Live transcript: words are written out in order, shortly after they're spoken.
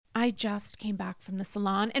I just came back from the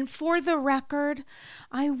salon, and for the record,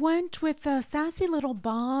 I went with a sassy little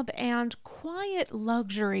bob and quiet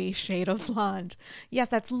luxury shade of blonde. Yes,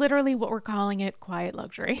 that's literally what we're calling it, quiet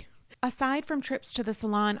luxury. Aside from trips to the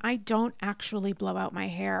salon, I don't actually blow out my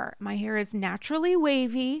hair. My hair is naturally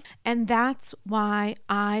wavy, and that's why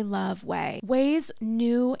I love Ouai. Ouai's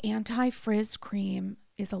new anti-frizz cream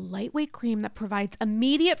is a lightweight cream that provides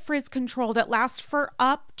immediate frizz control that lasts for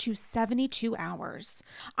up to 72 hours.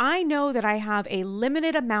 I know that I have a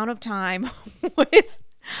limited amount of time with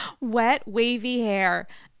wet, wavy hair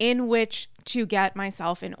in which to get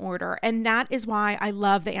myself in order. And that is why I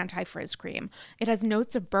love the anti-frizz cream. It has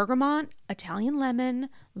notes of bergamot, Italian lemon,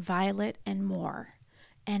 violet, and more.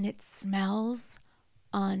 And it smells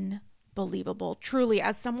unbelievable. Truly,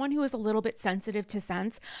 as someone who is a little bit sensitive to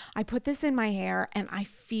scents, I put this in my hair and I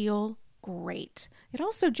feel great. It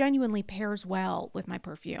also genuinely pairs well with my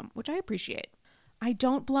perfume, which I appreciate. I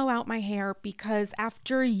don't blow out my hair because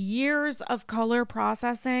after years of color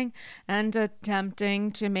processing and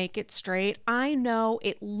attempting to make it straight, I know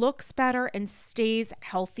it looks better and stays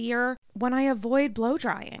healthier when I avoid blow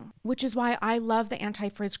drying, which is why I love the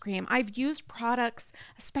anti-frizz cream. I've used products,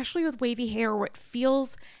 especially with wavy hair, where it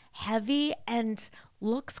feels heavy and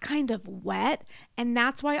looks kind of wet, and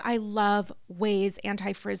that's why I love Ouai's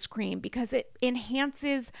anti-frizz cream, because it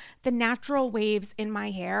enhances the natural waves in my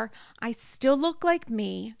hair. I still look like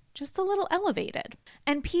me, just a little elevated.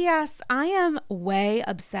 And P.S., I am way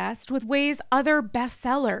obsessed with Ouai's other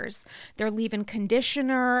bestsellers. Their leave-in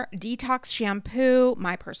conditioner, detox shampoo,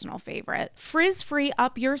 my personal favorite. Frizz-free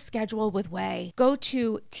up your schedule with Ouai. Go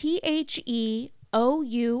to TheOuai.com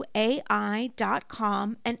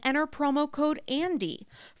and enter promo code Andy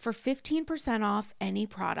for 15% off any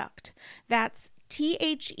product. That's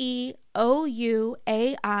TheOuai.com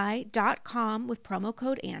with promo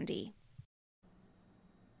code Andy.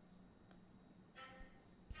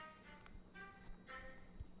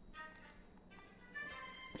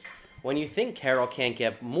 When you think Carol can't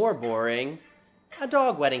get more boring, a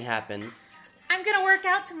dog wedding happens. I'm going to work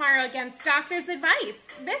out tomorrow against doctor's advice.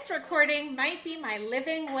 This recording might be my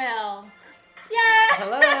living will. Yay!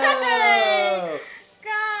 Hello!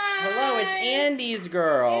 Guys! Hello, it's Andy's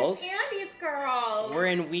Girls. It's Andy's Girls. We're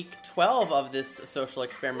in week 12 of this social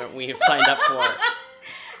experiment we have signed up for.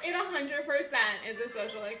 It 100% is a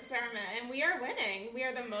social experiment, and we are winning. We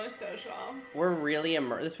are the most social. We're really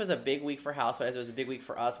immersed. This was a big week for Housewives. It was a big week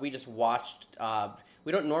for us. We just watched,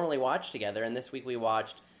 we don't normally watch together, and this week we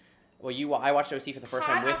watched, I watched OC for the first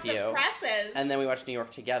time with you. Presses. And then we watched New York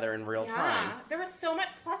together in real time. There was so much,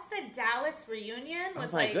 plus the Dallas reunion was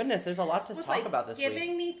goodness, there's a lot to talk about this week.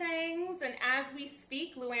 Giving me things, and as we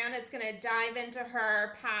speak, Luann is going to dive into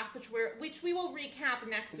her past, which we will recap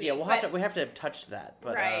next week. Yeah, we have to touch that,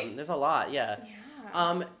 but right. There's a lot, yeah.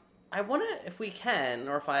 I want to, if we can,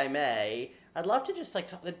 or if I may, I'd love to just talk,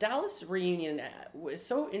 the Dallas reunion was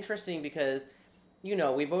so interesting because,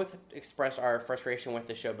 we both expressed our frustration with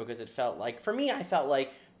the show because it felt like, for me, I felt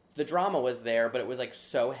like the drama was there, but it was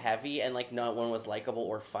so heavy and no one was likable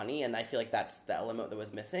or funny, and I feel like that's the element that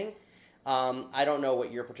was missing. I don't know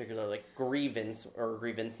what your particular grievance or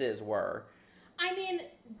grievances were. I mean,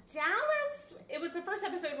 Dallas, it was the first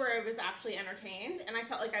episode where I was actually entertained, and I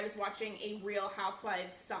felt like I was watching a Real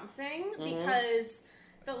Housewives something, because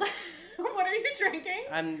what are you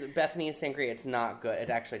drinking? Bethany's Sangria. It's not good.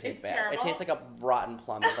 It actually tastes bad. Terrible. It tastes like a rotten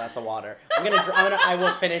plum with a glass of water. I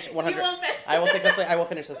will finish 100. I will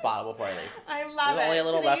finish this bottle before I leave. I love There's it. only a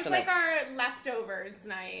little left in it. Our leftovers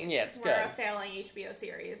night. Yeah, it's for good. A failing HBO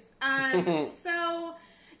series. So,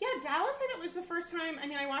 yeah, Dallas, I thought was the first time. I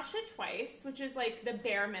mean, I watched it twice, which is the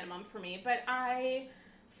bare minimum for me. But I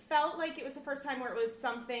felt like it was the first time where it was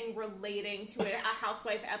something relating to a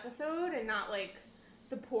housewife episode and not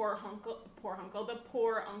the poor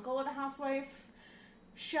uncle of a housewife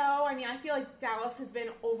show. I mean, I feel like Dallas has been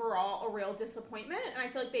overall a real disappointment, and I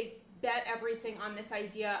feel like they bet everything on this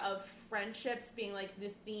idea of friendships being the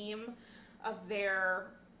theme of their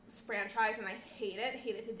franchise, and I hate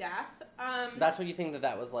it to death. That's what you think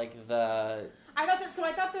that was I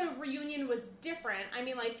thought the reunion was different. I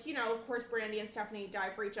mean, of course, Brandi and Stephanie die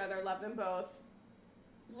for each other, love them both.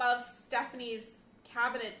 Love Stephanie's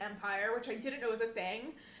cabinet empire, which I didn't know was a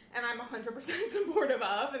thing, and I'm 100% supportive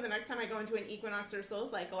of, and the next time I go into an Equinox or Soul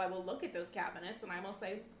Cycle, I will look at those cabinets, and I will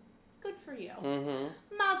say, good for you. Mm-hmm.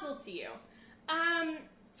 Mazel to you. I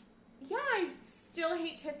still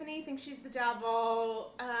hate Tiffany, think she's the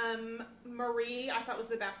devil. Marie, I thought was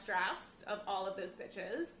the best dressed of all of those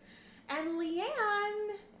bitches. And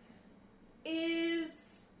Leanne is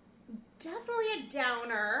definitely a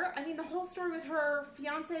downer. I mean, the whole story with her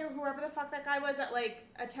fiance or whoever the fuck that guy was that, like,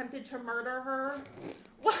 attempted to murder her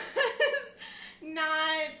was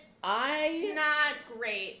not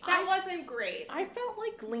great. That wasn't great. I felt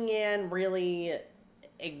like Leanne really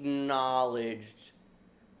acknowledged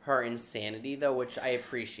her insanity, though, which I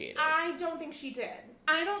appreciated. I don't think she did.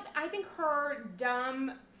 I think her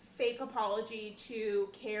dumb fake apology to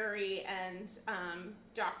Carrie and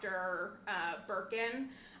Dr. Birkin,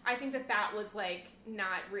 I think that was, like,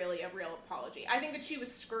 not really a real apology. I think that she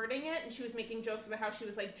was skirting it, and she was making jokes about how she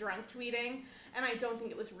was, like, drunk tweeting, and I don't think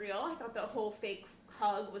it was real. I thought the whole fake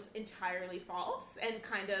hug was entirely false and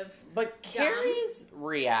kind of But dumb. Carrie's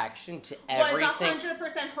reaction to everything... was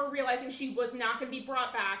 100% her realizing she was not going to be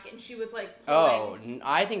brought back, and she was, like, pulling... Oh,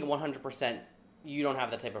 I think 100% you don't have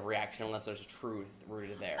that type of reaction unless there's truth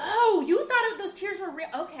rooted there. Oh, you thought those tears were real?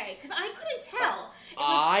 Okay, because I couldn't tell.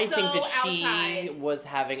 I so think that outside. she was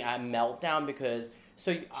having a meltdown because...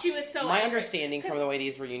 So she was so my angry. understanding from the way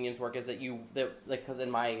these reunions work is that because in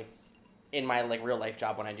my like real life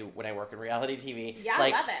job when I work in reality TV, yeah,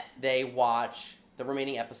 like, I love it. they watch the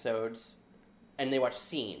remaining episodes and they watch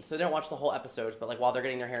scenes. So they don't watch the whole episodes, but like while they're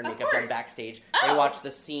getting their hair and makeup done backstage, they watch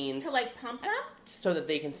the scenes to like pump them so that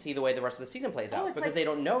they can see the way the rest of the season plays out because like, they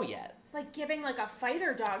don't know yet. Like giving like a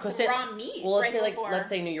fighter dog some say, raw meat. Well, let's right say let's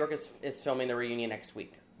say New York is filming the reunion next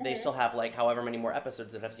week. They still have like however many more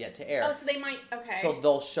episodes that have yet to air. Oh, so they might So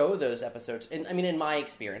they'll show those episodes. In my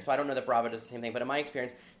experience, so I don't know that Bravo does the same thing, but in my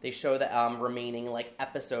experience, they show the remaining like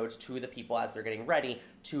episodes to the people as they're getting ready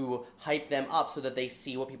to hype them up so that they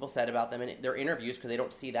see what people said about them in their interviews because they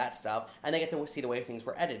don't see that stuff and they get to see the way things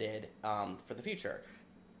were edited for the future.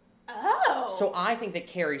 Oh. So I think that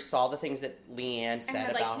Carrie saw the things that Leanne said and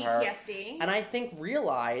had, about like, her, PTSD. and I think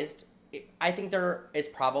realized. I think there is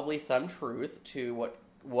probably some truth to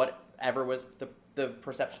whatever was the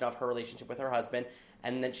perception of her relationship with her husband,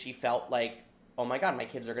 and then she felt like, oh my god, my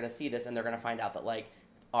kids are going to see this and they're going to find out that like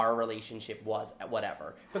our relationship was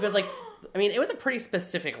whatever. Because like, I mean, it was a pretty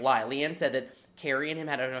specific lie. Leanne said that Carrie and him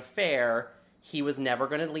had an affair. He was never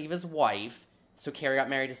going to leave his wife. So Carrie got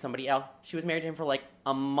married to somebody else. She was married to him for like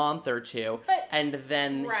a month or two, and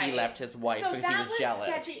then he left his wife because he was jealous.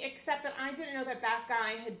 That was sketchy, except that I didn't know that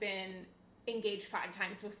guy had been engaged 5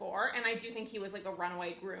 times before, and I do think he was like a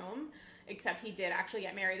runaway groom, except he did actually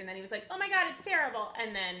get married, and then he was like, oh my god, it's terrible,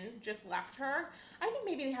 and then just left her. I think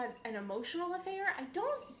maybe they had an emotional affair. I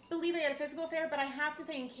don't believe they had a physical affair, but I have to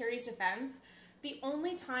say in Carrie's defense, the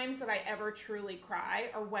only times that I ever truly cry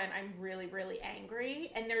are when I'm really, really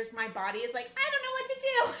angry, and my body is like, I don't know what to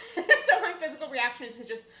do. So my physical reaction is to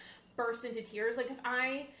just burst into tears. Like if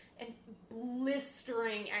I am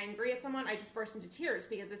blistering angry at someone, I just burst into tears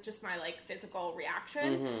because it's just my like physical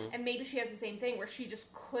reaction. Mm-hmm. And maybe she has the same thing where she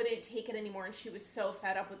just couldn't take it anymore, and she was so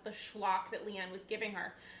fed up with the schlock that Leanne was giving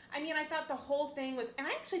her. I mean, I thought the whole thing was, and I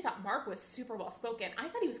actually thought Mark was super well spoken. I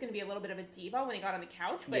thought he was going to be a little bit of a diva when he got on the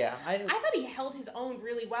couch, but yeah, I thought he held his own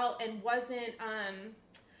really well and wasn't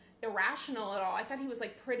irrational at all. I thought he was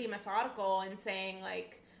like pretty methodical in saying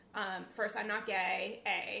like, first, I'm not gay,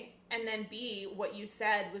 A, and then B, what you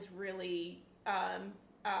said was really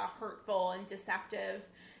hurtful and deceptive.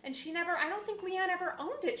 And I don't think Leanne ever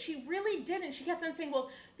owned it. She really didn't. She kept on saying, well,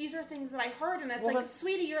 these are things that I heard. And it's like,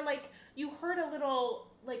 sweetie, you're like, you heard a little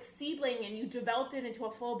like seedling and you developed it into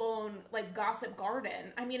a full-blown like gossip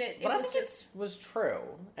garden. I mean, But I think it was true.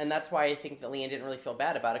 And that's why I think that Leanne didn't really feel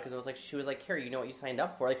bad about it, because it was like, she was like, Carrie, you know what you signed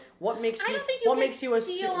up for. Like, what makes you, I don't think you can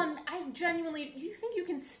steal I genuinely, do you think you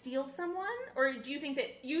can steal someone? Or do you think that,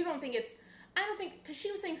 I don't think, because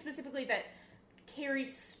she was saying specifically that Carrie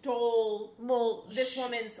stole this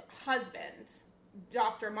woman's husband,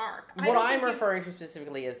 Dr. Mark. What I'm referring to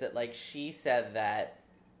specifically is that, like, she said that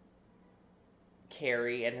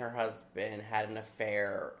Carrie and her husband had an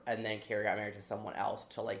affair, and then Carrie got married to someone else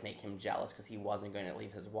to, like, make him jealous because he wasn't going to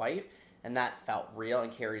leave his wife, and that felt real,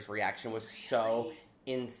 and Carrie's reaction was so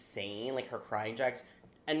insane, like, her crying jacks.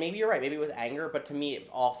 And maybe you're right, maybe it was anger, but to me, it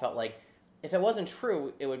all felt like, if it wasn't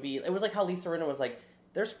true, it was like how Lisa Rinna was like,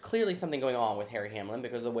 there's clearly something going on with Harry Hamlin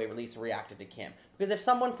because of the way Lisa reacted to Kim. Because if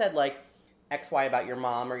someone said, like, XY about your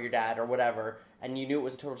mom or your dad or whatever, and you knew it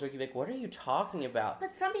was a total joke, you'd be like, what are you talking about?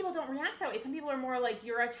 But some people don't react that way. Some people are more like,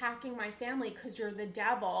 you're attacking my family because you're the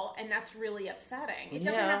devil, and that's really upsetting. It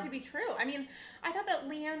doesn't have to be true. I mean, I thought that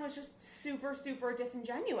Leanne was just super, super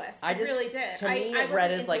disingenuous. I really did. To me, it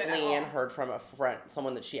read as like Leanne heard from a friend,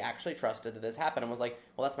 someone that she actually trusted, that this happened, and was like,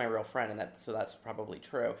 well, that's my real friend, and that's probably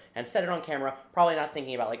true. And said it on camera, probably not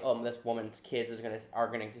thinking about like, oh, this woman's kids are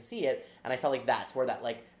going to see it. And I felt like that's where that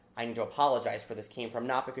like, I need to apologize for this came from,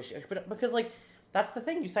 not because but because like, that's the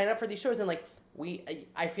thing, you sign up for these shows, and like,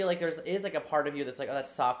 I feel like is like a part of you that's like, oh, that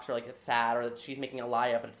sucks, or like it's sad, or that she's making a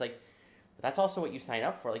lie up, but it's like, that's also what you sign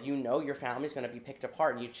up for. Like, you know your family's going to be picked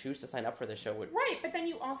apart, and you choose to sign up for the show. Right, but then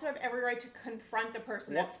you also have every right to confront the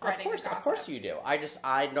person that's spreading the gossip. Of course you do.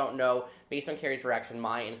 I don't know. Based on Carrie's reaction,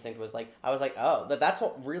 my instinct was like, I was like, oh, that's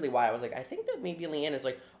why I was like, I think that maybe Leanne is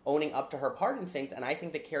like owning up to her part in things, and I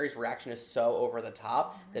think that Carrie's reaction is so over the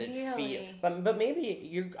top that it feels. But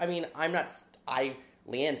maybe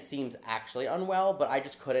Leanne seems actually unwell, but I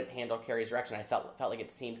just couldn't handle Carrie's reaction. I felt like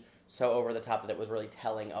it seemed so over the top that it was really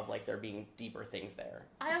telling of, like, there being deeper things there.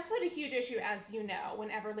 I also had a huge issue, as you know,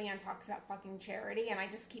 whenever Leanne talks about fucking charity, and I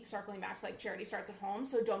just keep circling back to, like, charity starts at home,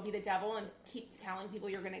 so don't be the devil and keep telling people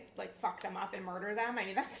you're going to, like, fuck them up and murder them. I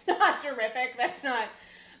mean, that's not terrific. That's not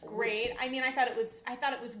great. I mean, I thought it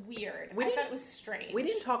was weird. I thought it was strange. We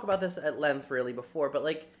didn't talk about this at length, really, before, but,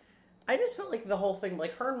 like, I just felt like the whole thing,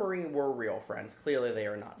 like, her and Marie were real friends. Clearly they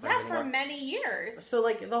are not friends anymore. For many years. So,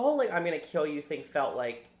 like, the whole, like, I'm going to kill you thing felt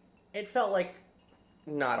like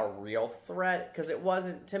not a real threat, because it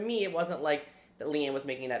wasn't like that Leanne was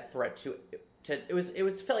making that threat to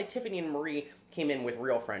it felt like Tiffany and Marie came in with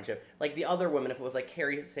real friendship. Like the other women, if it was like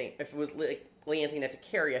Carrie saying, if it was like Leanne saying that to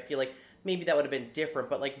Carrie, I feel like maybe that would have been different.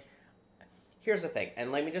 But like, here's the thing,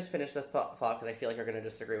 and let me just finish the thought because I feel like you're going to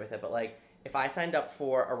disagree with it. But like, if I signed up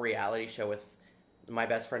for a reality show with my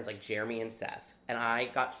best friends like Jeremy and Seth, and I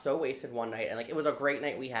got so wasted one night, and like it was a great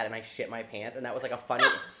night we had, and I shit my pants, and that was like a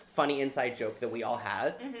funny inside joke that we all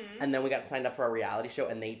had. Mm-hmm. And then we got signed up for a reality show,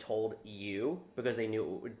 and they told you because they knew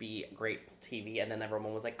it would be great TV, and then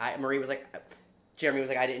everyone was like, Marie was like, Jeremy was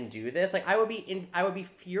like, I didn't do this. Like I would be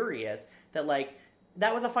furious that like.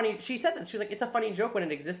 That was a funny. She said that she was like, "It's a funny joke when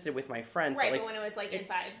it existed with my friends." Right, but, like, but when it was like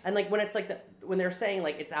inside, and like when it's like when they're saying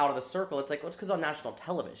like it's out of the circle, it's like, well, it's because on national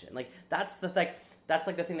television. Like that's the thing. That's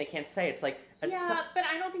like the thing they can't say. It's like but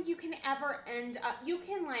I don't think you can ever end up. You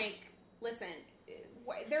can like listen.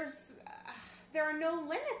 There are no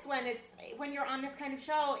limits when you're on this kind of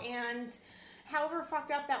show, and however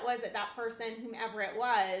fucked up that was at that person, whomever it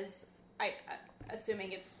was,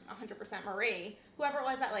 assuming it's 100% Marie, whoever it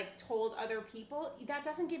was that like told other people, that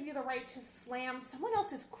doesn't give you the right to slam someone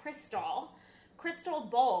else's crystal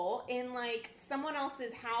bowl in like someone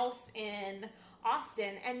else's house in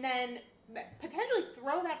Austin, and then potentially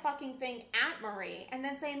throw that fucking thing at Marie and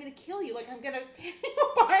then say, I'm gonna kill you, like I'm gonna tear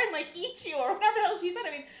you apart and like eat you, or whatever the hell she said.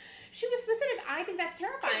 I mean, she was specific. I think that's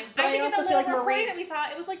terrifying. But I think also in the feel little like recording Marie that we saw,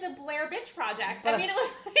 it was like the Blair Bitch Project. I mean, it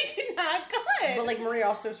was like not good. But like Marie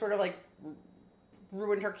also sort of like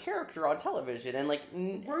ruined her character on television and like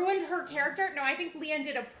ruined her character. No, I think Leanne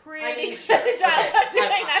did a pretty good job of doing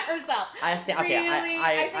that herself. I think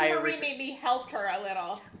Marie maybe helped her a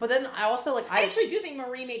little. But then I also like I actually do think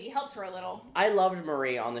Marie maybe helped her a little. I loved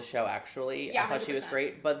Marie on the show actually. Yeah, I thought 100%. she was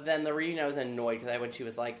great. But then the reunion I was annoyed because when she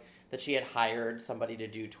was like that she had hired somebody to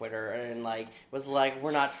do Twitter and like was like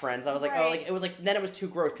we're not friends. I was like, right. Oh, like it was like then it was too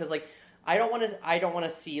gross because like I don't want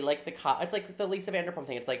to see like it's like the Lisa Vanderpump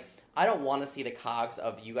thing. It's like I don't want to see the cogs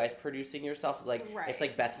of you guys producing yourself. It's like right. It's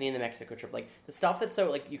like Bethany and the Mexico trip. Like the stuff that's so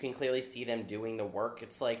like you can clearly see them doing the work.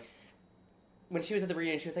 It's like when she was at the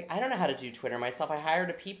reunion, she was like, I don't know how to do Twitter myself. I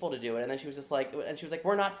hired people to do it, and then she was just like,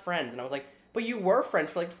 we're not friends, and I was like. But you were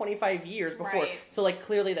friends for like 25 years before. Right. So like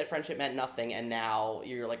clearly that friendship meant nothing and now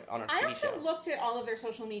you're like on a TV show. I also looked at all of their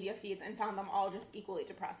social media feeds and found them all just equally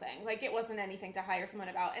depressing. Like it wasn't anything to hire someone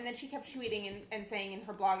about. And then she kept tweeting and saying in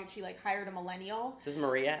her blog that she like hired a millennial. Does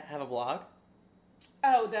Maria have a blog?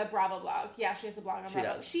 Oh, the Bravo blog. Yeah, she has a blog on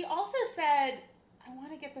Bravo. Does. She also said, I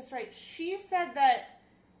want to get this right. She said that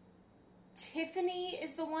Tiffany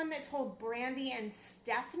is the one that told Brandy and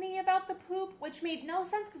Stephanie about the poop, which made no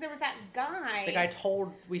sense because there was that guy. The guy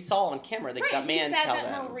we saw on camera. The man said tell that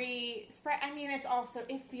them. Marie spread. I mean, it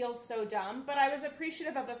feels so dumb, but I was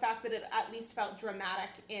appreciative of the fact that it at least felt dramatic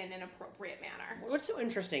in an appropriate manner. What's so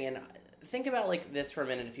interesting, and think about like this for a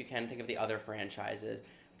minute if you can, think of the other franchises.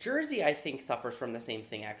 Jersey, I think, suffers from the same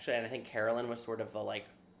thing actually, and I think Carolyn was sort of the like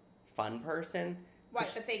fun person.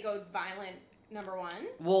 What? That they go violent. Number one?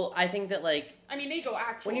 Well, I think that, like... I mean, they go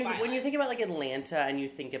actual when you think about, like, Atlanta and you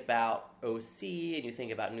think about OC and you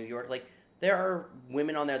think about New York, like, there are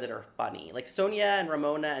women on there that are funny. Like, Sonia and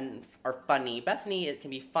Ramona are funny. Bethany can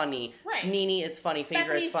be funny. Right. Nene is funny.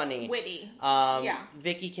 Phaedra Bethany's is funny. Witty.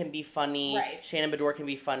 Vicky can be funny. Right. Shannon Bedore can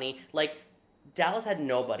be funny. Like, Dallas had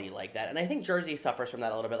nobody like that. And I think Jersey suffers from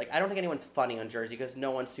that a little bit. Like, I don't think anyone's funny on Jersey because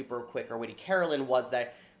no one's super quick or witty. Carolyn was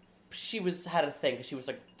that. She had a thing because she was,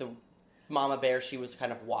 like, the... Mama Bear, she was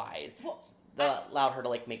kind of wise. That allowed her to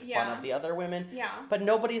like make fun of the other women. Yeah. But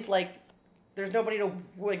nobody's like there's nobody to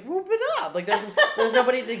like whoop it up. Like there's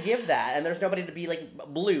nobody to give that, and there's nobody to be like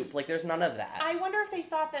bloop. Like there's none of that. I wonder if they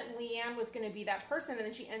thought that Leanne was going to be that person, and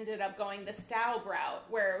then she ended up going the Staub route,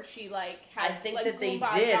 where she like has I think like that they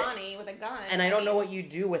Goomba did. Johnny with a gun. And I don't know what you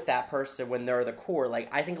do with that person when they're the core. Like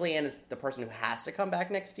I think Leanne is the person who has to come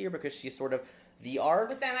back next year because she's sort of the arc.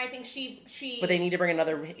 But then I think she. But they need to bring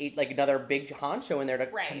another big honcho in there to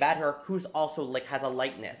Right. combat her, who's also like has a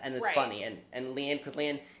lightness and is Right. funny. And Leanne, because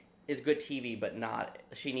Leanne is good TV, but not.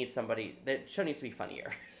 She needs somebody. That show needs to be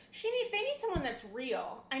funnier. They need someone that's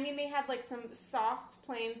real. I mean, they have like some soft,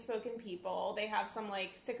 plain-spoken people. They have some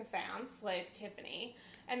like sycophants like Tiffany,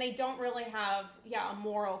 and they don't really have a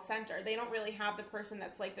moral center. They don't really have the person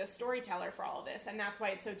that's like the storyteller for all of this, and that's why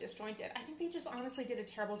it's so disjointed. I think they just honestly did a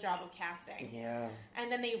terrible job of casting. Yeah.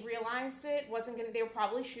 And then they realized it wasn't going to, they were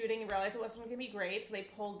probably shooting and realized it wasn't going to be great, so they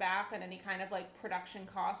pulled back on any kind of like production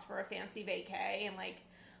costs for a fancy vacay and like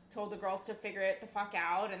told the girls to figure it the fuck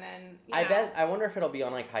out, and then I wonder if it'll be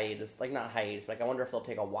on like hiatus, like not hiatus, but like I wonder if they'll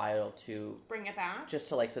take a while to bring it back. just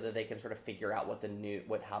to like so that they can sort of figure out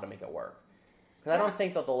how to make it work. Because I don't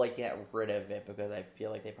think that they'll like get rid of it because I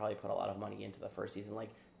feel like they probably put a lot of money into the first season, like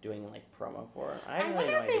doing like promo for it. I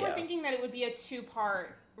wonder if they were thinking that it would be a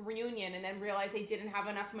 2-part reunion and then realized they didn't have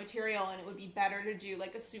enough material and it would be better to do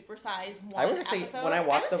like a supersized episode. When I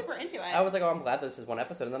watched was super into it. I was like, oh, I'm glad this is one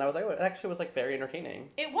episode, and then I was like, oh, it actually was like very entertaining.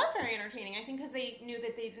 It was very entertaining, I think, because they knew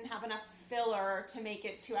that they didn't have enough filler to make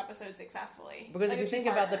it 2 episodes successfully. Because like if you think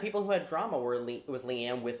about the two-parter. people who had drama, it was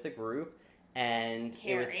Leanne with the group, and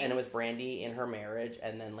it was Brandy in her marriage,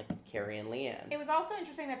 and then like Carrie and Leanne. It was also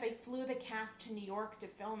interesting that they flew the cast to New York to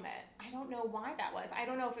film it. I don't know why that was. I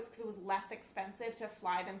don't know if it's because it was less expensive to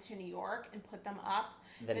fly them to New York and put them up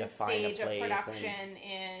than to stage find a place production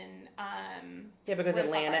in because where the fuck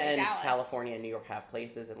Atlanta are they? and Dallas. California and New York have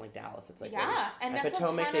places, and like Dallas, it's like and at that's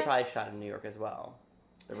Potomac a ton they of, probably shot in New York as well.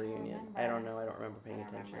 The reunion. remember. I don't know. I don't remember paying I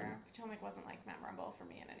don't attention. remember. Potomac wasn't like memorable for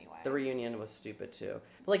me in any way. The reunion was stupid too.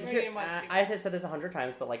 But like, The reunion was stupid. I have said this 100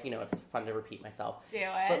 times, but like, you know, it's fun to repeat myself. Do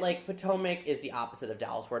it. But like, Potomac is the opposite of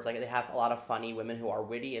Dallas, where it's like they have a lot of funny women who are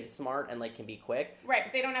witty and smart and like can be quick. Right,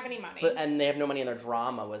 but they don't have any money. And they have no money, and their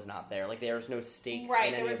drama was not there. Like there's no stakes. Right,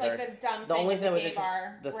 in there any was of like their, the dumb the thing only with thing that was the gay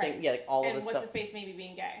bar. the right. thing, yeah, like all and of the what's stuff. his face maybe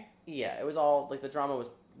being gay. Yeah, it was all like the drama was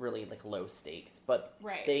really like low stakes, but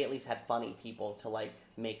Right. they at least had funny people to like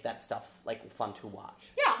make that stuff like fun to watch.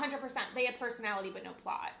 Yeah, 100%. They had personality but no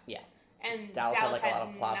plot. Yeah. And Dallas had like a lot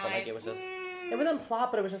of plot, but like it was just it wasn't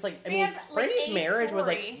plot, but it was just like I mean, had, like, Brandy's a marriage was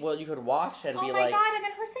like story. well, you could watch and Oh be my like, god! And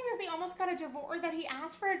then her saying that they almost got a divorce, or that he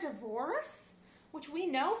asked for a divorce, which we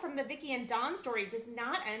know from the Vicky and Don story does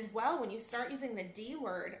not end well when you start using the D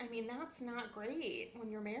word. I mean, that's not great when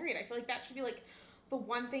you're married. I feel like that should be like the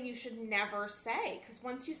one thing you should never say, because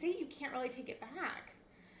once you say it, you can't really take it back.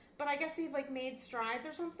 But I guess they've like made strides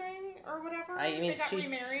or something or whatever. I mean, they got she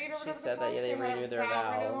remarried or whatever. said the that fuck. yeah, they had a renewed their vow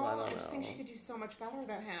vows. renewal. I don't just think know. she could do so much better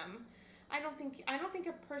than him. I don't think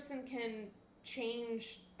a person can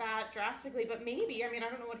change that drastically, but maybe. I mean, I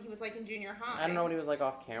don't know what he was like in junior high. I don't know what he was like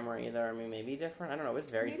off camera either. I mean, maybe different. I don't know. It was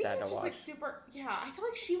very Maybe sad he was to just watch. like super. Yeah, I feel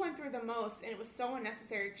like she went through the most, and it was so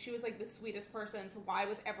unnecessary. She was like the sweetest person, so why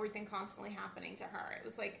was everything constantly happening to her? It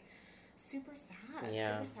was like super sad.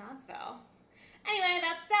 Yeah. Super sadsville. Anyway,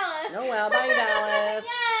 that's Dallas. Oh well, bye Dallas.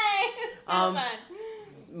 Yay! It's so fun.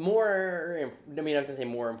 More. I mean, I was gonna say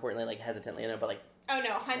more importantly, like hesitantly, but like. Oh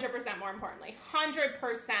no, 100% more importantly. 100%.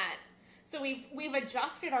 So we've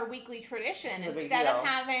adjusted our weekly tradition. This is a big Instead of deal.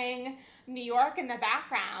 having New York in the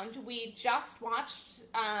background, we just watched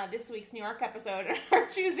this week's New York episode and are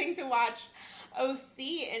choosing to watch OC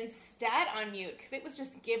instead on mute because it was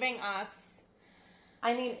just giving us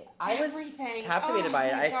I mean, I was everything. captivated by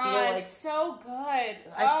it. My I God, feel like so good.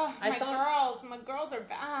 I thought- My girls are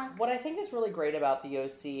back. what I think is really great about the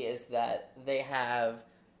OC is that they have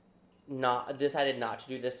not decided not to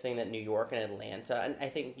do this thing that New York and Atlanta, and I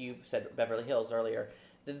think you said Beverly Hills earlier,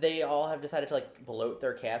 that they all have decided to like bloat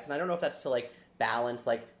their cast, and I don't know if that's to like balance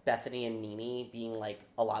like Bethany and Nene being like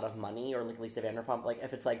a lot of money, or like Lisa Vanderpump, like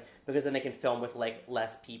if it's like because then they can film with like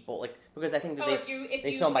less people, like because I think that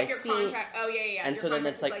they film by your scene. contract. Oh yeah. And Your so then contract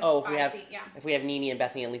it's is, like, oh, if we by have seat, yeah. if we have Nene and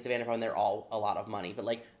Bethany and Lisa Vanderpump, they're all a lot of money. But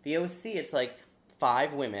like the OC, it's like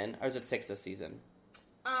 5 women. Or is it 6 this season?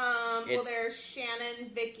 Well, It's- there's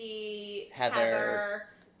Shannon, Vicky, Heather, Heather,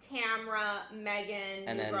 Tamra, Megan,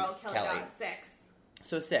 and new then girl, Kelly. Kelly. Got 6.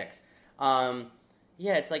 So 6.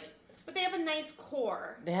 Yeah, it's like But they have a nice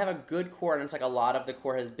core. they have a good core, and it's like a lot of the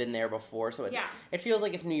core has been there before. So Yeah. it feels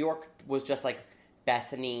like if New York was just like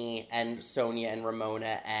Bethany and Sonia and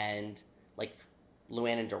Ramona and like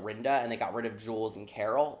Luann and Dorinda, and they got rid of Jules and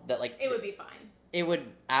Carol, that like It would be fine. it would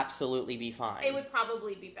absolutely be fine. It would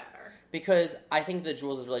probably be better. Because I think that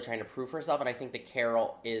Jules is really trying to prove herself, and I think that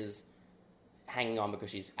Carol is hanging on because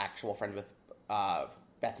she's actual friends with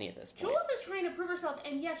Bethany at this point. Jules is trying to prove herself,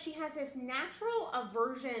 and yet she has this natural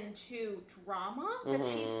aversion to drama that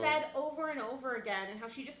she said over and over again, and how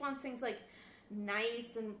she just wants things like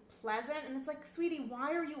nice and pleasant. And it's like, sweetie,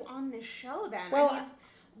 why are you on this show then? Well, I mean,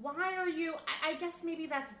 why are you? I guess maybe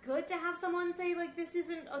that's good to have someone say, like, this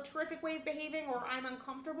isn't a terrific way of behaving, or I'm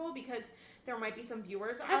uncomfortable, because there might be some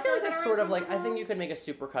viewers out there. I feel like that that's are sort of like, I uncomfortable. think you could make a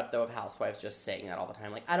supercut, though, of Housewives just saying that all the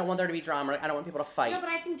time. Like, I don't want there to be drama. I don't want people to fight. No, but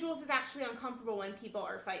I think Jules is actually uncomfortable when people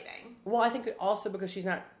are fighting. Well, I think also because she's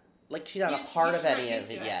not a part of any of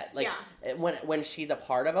it yet. Like, when she's a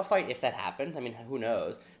part of a fight, if that happens, I mean, who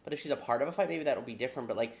knows? But if she's a part of a fight, maybe that'll be different.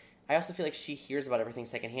 But, like, I also feel like she hears about everything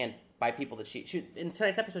secondhand by people that she in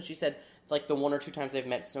tonight's episode, she said, like, the 1 or 2 times they've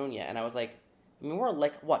met Sonia. And I was like, I mean, we're,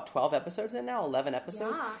 like, what, 12 episodes in now? 11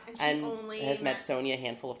 episodes? Yeah, and she only has met Sonia a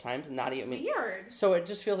handful of times. Not even, weird. So it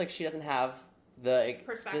just feels like she doesn't have the...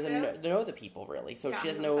 Perspective? Doesn't know the people, really. So she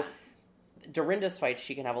has 100%. no... Dorinda's fights,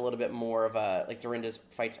 she can have a little bit more of a... Like, Dorinda's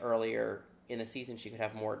fights earlier in the season, she could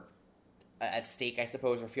have more at stake, I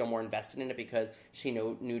suppose, or feel more invested in it because she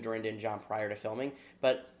knew Dorinda and John prior to filming.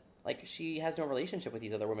 But, like, she has no relationship with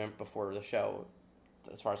these other women before the show,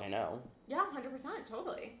 as far as I know. Yeah, 100%,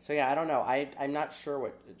 totally. So, yeah, I don't know. I'm not sure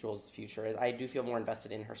what Jules' future is. I do feel more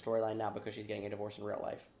invested in her storyline now because she's getting a divorce in real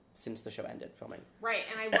life since the show ended filming. Right,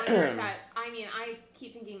 and I wonder if that... I mean, I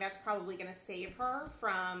keep thinking that's probably going to save her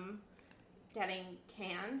from getting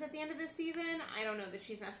canned at the end of this season. I don't know that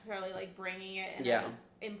she's necessarily, like, bringing it in an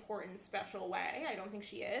important, special way. I don't think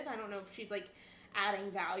she is. I don't know if she's, like,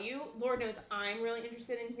 adding value. Lord knows I'm really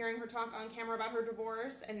interested in hearing her talk on camera about her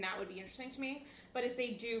divorce, and that would be interesting to me. But if they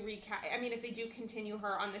do if they do continue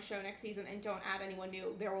her on the show next season and don't add anyone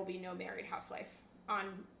new, there will be no married housewife on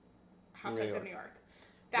Housewives of New York.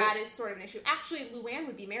 That is sort of an issue. Actually, Luann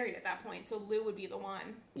would be married at that point, so Lou would be the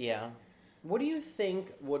one. Yeah. What do you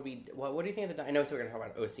think would be? What do you think of the? I know we're going to talk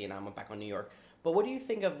about OC, and I'm back on New York. But what do you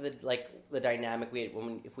think of the dynamic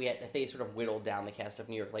we had if they sort of whittled down the cast of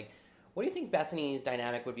New York? Like, what do you think Bethany's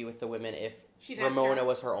dynamic would be with the women if Ramona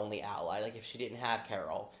was her only ally? Like, if she didn't have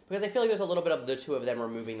Carol? Because I feel like there's a little bit of the two of them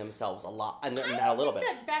removing themselves a lot, and not a little bit. I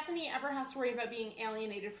don't think that Bethany ever has to worry about being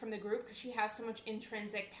alienated from the group because she has so much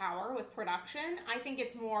intrinsic power with production. I think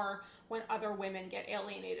it's more when other women get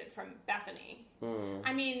alienated from Bethany.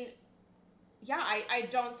 I mean, yeah, I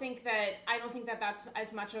don't think that that's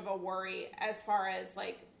as much of a worry as far as,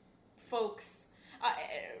 like, folks.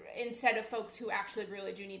 Instead of folks who actually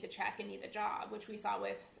really do need the check and need the job, which we saw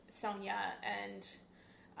with Sonia and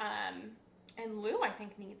Lou, I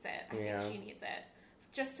think needs it. I think she needs it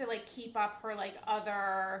just to, like, keep up her, like,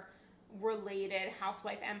 other related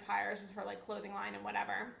housewife empires with her, like, clothing line and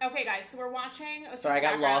whatever. Okay, guys, so we're watching. Sorry, I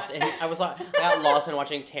got lost. I got lost in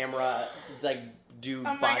watching Tamara, like, do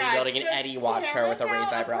bodybuilding and Eddie watch her with a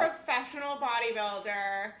raised eyebrow. Professional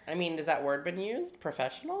bodybuilder. I mean, has that word been used?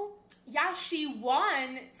 Professional? Yeah, she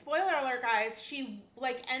won. Spoiler alert, guys. She,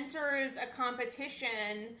 like, enters a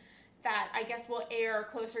competition that I guess will air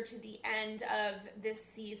closer to the end of this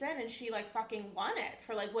season, and she, like, fucking won it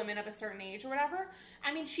for, like, women of a certain age or whatever.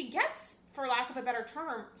 I mean, she gets, for lack of a better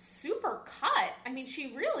term, super cut. I mean,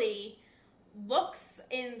 she really looks,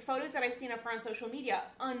 in photos that I've seen of her on social media,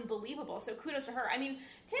 unbelievable. So kudos to her. I mean,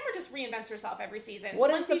 Tamara just reinvents herself every season.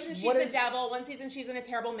 One season she's the devil, one season she's in a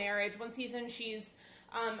terrible marriage, one season she's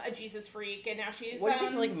a Jesus freak, and now she's... What do you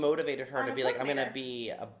think, like, motivated her to be like, I'm going to be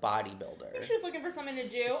a bodybuilder? She was looking for something to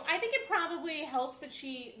do. I think it probably helps that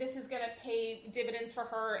this is going to pay dividends for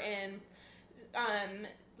her in,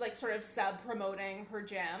 like, sort of sub-promoting her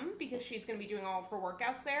gym, because she's going to be doing all of her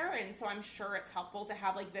workouts there, and so I'm sure it's helpful to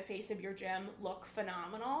have, like, the face of your gym look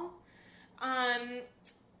phenomenal.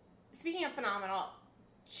 Speaking of phenomenal,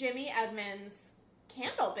 Jimmy Edmonds'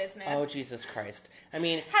 candle business. Oh, Jesus Christ. I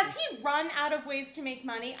mean... Has he run out of ways to make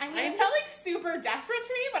money? I mean, it felt, like, super desperate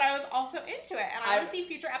to me, but I was also into it. And I want to see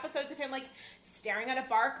future episodes of him, like, staring at a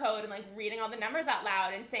barcode and, like, reading all the numbers out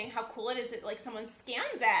loud and saying how cool it is that, like, someone scans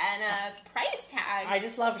it and a price tag. I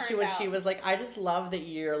just love she was like, I just love that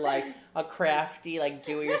you're, like, a crafty, like,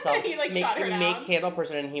 do-it-yourself, he, like, make candle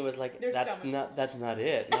person, and he was like, that's not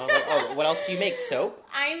it. And I was like, oh, what else do you make? Soap?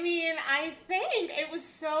 I mean, I think it was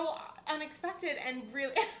so unexpected and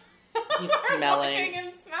really... He's smelling. Watching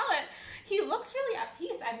him smell it. He looks really at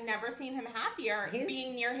peace. I've never seen him happier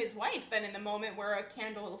being near his wife than in the moment where a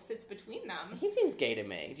candle sits between them. He seems gay to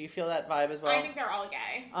me. Do you feel that vibe as well? I think they're all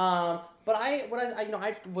gay. But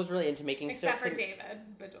I was really into making except soaps. for David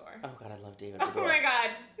Bador. Oh God, I love David Bador. Oh my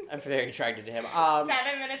God. I'm very attracted to him. 7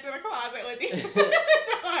 minutes in the closet with you at the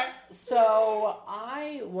door. So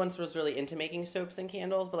I once was really into making soaps and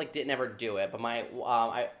candles, but like didn't ever do it. But my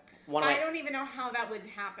I don't even know how that would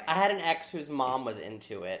happen. I had an ex whose mom was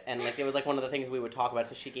into it, and like it was like one of the things we would talk about.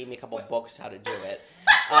 So she gave me a couple books how to do it.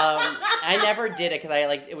 I never did it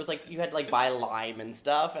because it was like you had to like buy lime and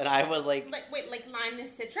stuff, and I was like, wait, like lime the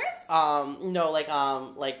citrus? No, like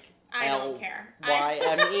I don't care. Lyme.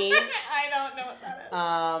 I don't know what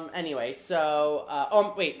that is. Anyway,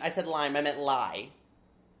 so wait, I said lime. I meant lie.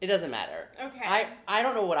 It doesn't matter. Okay. I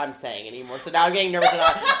don't know what I'm saying anymore, so now I'm getting nervous.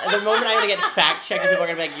 And the moment I'm going to get fact-checked, people are going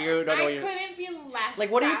to be like, you don't know what you're... I couldn't be less Like,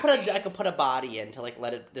 what do you I could put a body in to, like,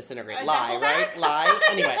 let it disintegrate? Lie, right? Lie?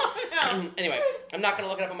 Anyway. Anyway, I'm not going to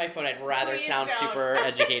look it up on my phone. I'd rather sound super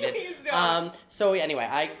educated. Please don't. So, anyway,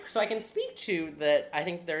 I can speak to that. I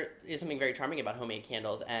think there is something very charming about homemade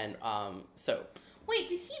candles and soap. Wait,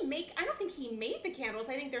 did he make... I don't think he made the candles.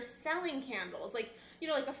 I think they're selling candles. Like, you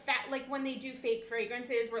know, like when they do fake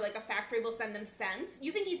fragrances where, like, a factory will send them scents.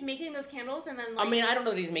 You think he's making those candles and then, like... I mean, I don't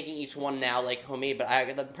know that he's making each one now, like, homemade, but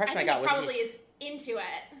the impression I got was... he probably is into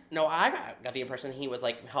it. No, I got the impression he was,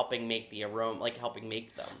 like, helping make the aroma, like, helping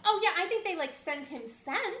make them. Oh, yeah, I think they, like, send him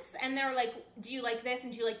scents, and they're like, do you like this,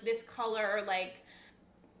 and do you like this color, like...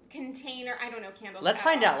 container. I don't know candles. Let's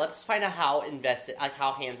find out. Let's find out how invested, like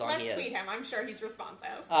how hands-on he is. Let's tweet him. I'm sure he's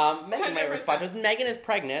responsive. Megan might respond to us. Megan is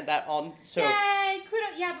pregnant. So. Yay!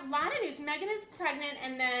 Kudos. Yeah, a lot of news. Megan is pregnant,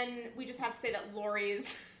 and then we just have to say that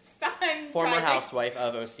Lori's son, former housewife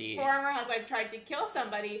of OC, tried to kill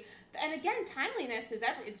somebody. And again, timeliness is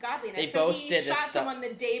godliness. They both did this stuff. He shot someone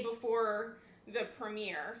the day before the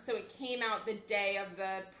premiere, so it came out the day of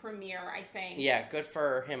the premiere, I think. Yeah, good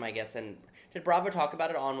for him, I guess. And did Bravo talk about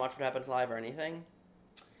it on Watch What Happens Live or anything?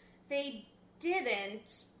 They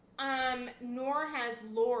didn't, nor has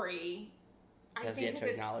Lori. Has yet to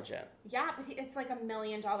acknowledge it. Yeah, but it's like $1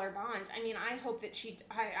 million bond. I mean, I hope that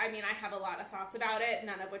I have a lot of thoughts about it,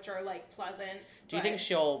 none of which are, like, pleasant. Do you think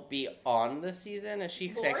she'll be on this season? Is she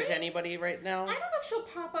connected to anybody right now? I don't know if she'll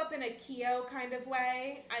pop up in a Keough kind of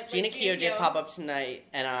way. Gina Keough did pop up tonight,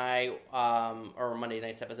 and or Monday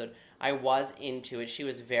night's episode, I was into it. She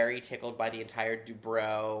was very tickled by the entire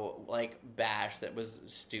Dubrow, like, bash that was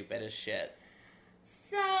stupid as shit.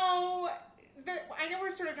 So... I know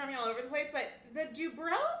we're sort of jumping all over the place, but the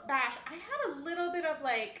Dubrow bash, I had a little bit of,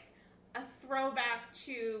 like, a throwback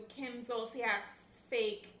to Kim Zolciak's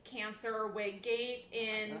fake cancer wig gate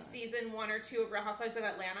in season 1 or 2 of Real Housewives of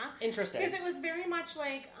Atlanta. Interesting. Because it was very much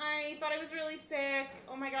like, I thought I was really sick,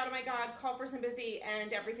 oh my god, call for sympathy,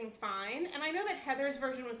 and everything's fine. And I know that Heather's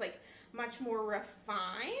version was, like, much more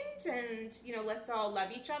refined, and, you know, let's all love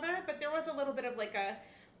each other, but there was a little bit of, like,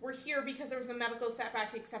 we're here because there was a medical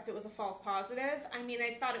setback, except it was a false positive. I mean,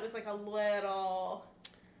 I thought it was like a little...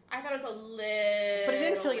 But it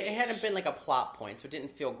didn't feel like it hadn't been like a plot point, so it didn't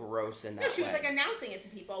feel gross in that way. No, she was like announcing it to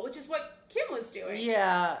people, which is what Kim was doing.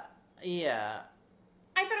 Yeah.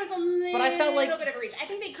 I thought it was a little but I felt like, bit of a reach. I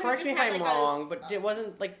think they could correct me if I'm wrong, but it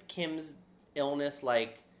wasn't like Kim's illness,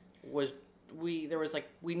 like, we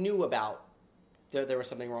knew about there was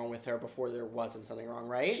something wrong with her before there wasn't something wrong,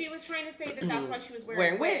 right? She was trying to say that that's why she was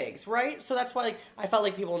wearing wigs, right? So that's why, like, I felt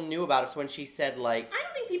like people knew about it. So when she said, like... I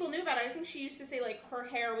don't think people knew about it. I think she used to say, like, her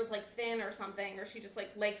hair was, like, thin or something, or she just, like,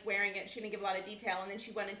 liked wearing it. She didn't give a lot of detail, and then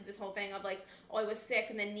she went into this whole thing of, like, oh, I was sick,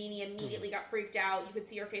 and then Nene immediately got freaked out. You could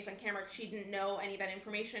see her face on camera because she didn't know any of that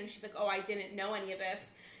information. She's like, oh, I didn't know any of this.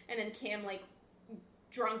 And then Kim, like,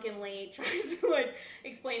 drunkenly tries to, like,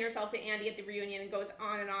 explain herself to Andy at the reunion and goes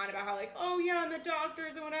on and on about how, like, oh yeah, and the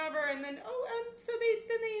doctors and whatever, and then so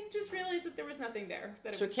they just realized that there was nothing there.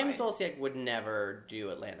 That so Kim Zolciak would never do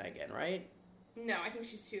Atlanta again, right? No, I think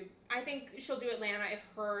I think she'll do Atlanta if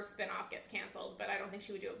her spinoff gets canceled, but I don't think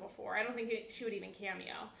she would do it before. I don't think she would even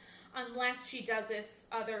cameo. Unless she does this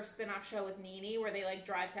other spin-off show with Nene where they, like,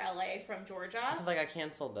 drive to LA from Georgia. I thought that got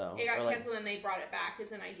canceled, though. It got canceled and they brought it back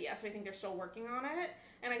as an idea, so I think they're still working on it.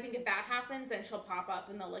 And I think if that happens, then she'll pop up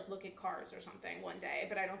and they'll, like, look at Cars or something one day,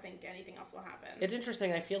 but I don't think anything else will happen. It's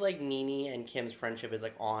interesting. I feel like Nene and Kim's friendship is,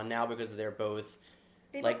 like, on now because they're both...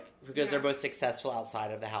 they're both successful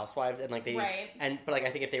outside of the Housewives, and, like, they... Right. But, like, I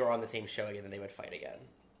think if they were on the same show again, then they would fight again.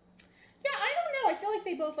 Yeah, I don't know. I feel like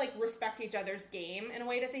they both, like, respect each other's game in a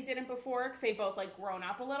way that they didn't before, because they both, like, grown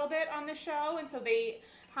up a little bit on the show, and so they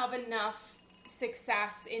have enough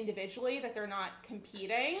success individually that they're not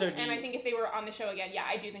competing. I think if they were on the show again, yeah,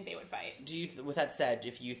 I do think they would fight. Do you, with that said,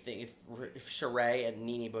 if Sheree and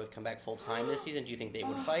Nene both come back full time this season, do you think they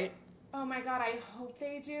would fight? Oh my god, I hope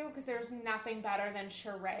they do, because there's nothing better than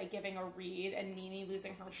Sheree giving a read and Nene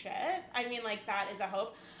losing her shit. I mean, like, that is a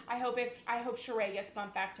hope. I hope Sheree gets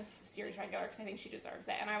bumped back to series regular, because I think she deserves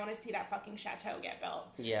it, and I want to see that fucking chateau get built.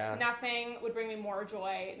 Yeah. Nothing would bring me more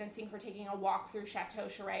joy than seeing her taking a walk through Chateau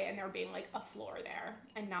Sheree and there being, like, a floor there,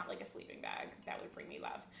 and not, like, a sleeping bag. That would bring me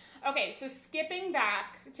love. Okay, so skipping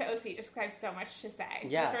back to OC, just because I have so much to say.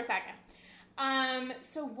 Yeah. Just for a second.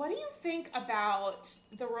 So what do you think about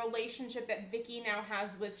the relationship that Vicky now has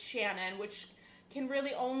with Shannon, which can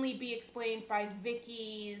really only be explained by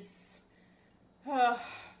Vicky's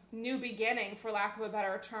new beginning, for lack of a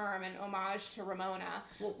better term, and homage to Ramona,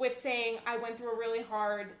 with saying, I went through a really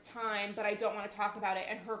hard time, but I don't want to talk about it,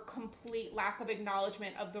 and her complete lack of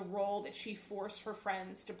acknowledgement of the role that she forced her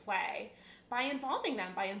friends to play by involving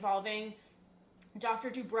them, by involving Dr.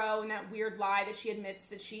 Dubrow and that weird lie that she admits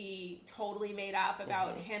that she totally made up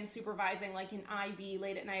about him supervising like an IV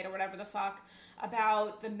late at night or whatever the fuck,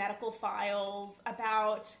 about the medical files,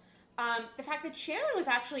 about the fact that Shannon was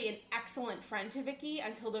actually an excellent friend to Vicky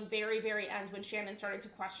until the very, very end when Shannon started to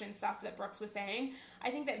question stuff that Brooks was saying. I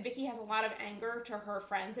think that Vicky has a lot of anger to her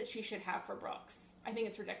friends that she should have for Brooks. I think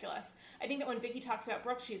it's ridiculous. I think that when Vicky talks about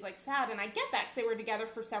Brooks, she's like sad, and I get that because they were together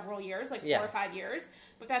for several years, like 4 or 5 years.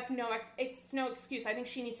 But it's no excuse. I think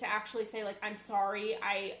she needs to actually say, like, I'm sorry,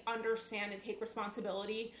 I understand and take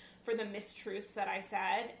responsibility for the mistruths that I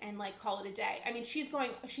said, and like call it a day. I mean, she's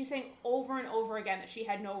saying over and over again that she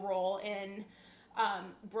had no role in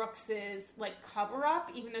Brooks's like cover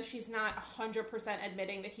up, even though she's not 100%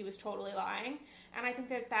 admitting that he was totally lying. And I think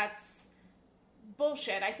that that's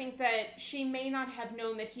bullshit. I think that she may not have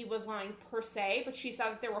known that he was lying per se, but she saw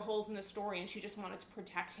that there were holes in the story and she just wanted to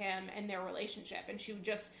protect him and their relationship, and she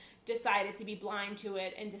just decided to be blind to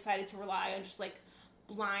it and decided to rely on just like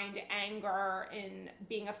blind anger and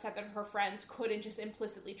being upset that her friends couldn't just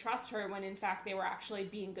implicitly trust her when in fact they were actually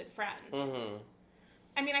being good friends.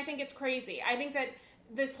 I mean, I think it's crazy. I think that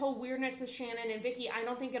this whole weirdness with Shannon and Vicky, I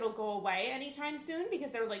don't think it'll go away anytime soon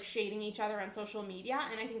because they're like shading each other on social media,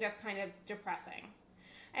 and I think that's kind of depressing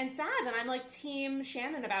and sad, and I'm like team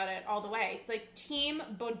Shannon about it all the way. Like team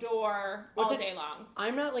Bodor all day long.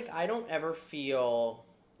 I'm not like, I don't ever feel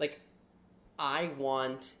like I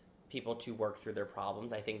want people to work through their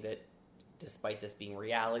problems. I think that despite this being a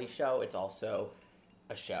reality show, it's also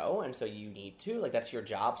a show, and so you need to, like, that's your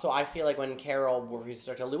job. So I feel like when Carol refuses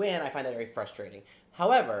to talk to Luann, I find that very frustrating.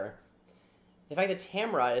 However, the fact that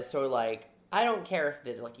Tamra is so like, I don't care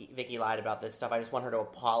if like Vicky lied about this stuff, I just want her to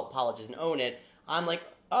apologize and own it. I'm like,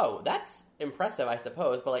 oh, that's impressive, I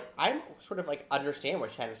suppose, but like, I'm sort of like understand what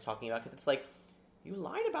Shannon's talking about, because it's like, you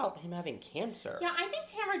lied about him having cancer. Yeah, I think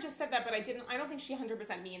Tamara just said that, but I don't think she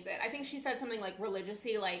 100% means it. I think she said something like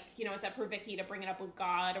religiously, like, you know, it's up for Vicky to bring it up with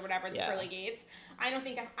God or whatever, the pearly gates. I don't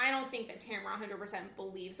think that Tamara 100%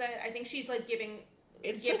 believes it. I think she's like giving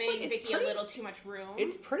Vicky a little too much room.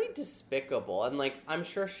 It's pretty despicable, and like, I'm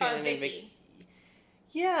sure Shannon and Vicky.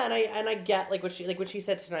 Yeah, and I get like what she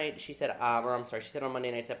said tonight. She said, she said on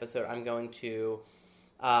Monday night's episode, I'm going to.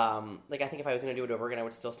 Like, I think if I was going to do it over again, I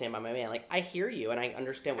would still stand by my man. Like, I hear you, and I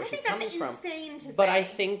understand where she's coming from. Insane to but say. I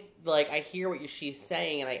think, like, I hear what she's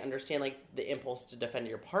saying, and I understand, like, the impulse to defend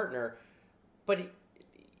your partner. But,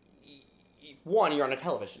 one, you're on a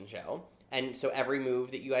television show, and so every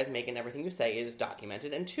move that you guys make and everything you say is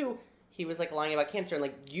documented. And two, he was, like, lying about cancer, and,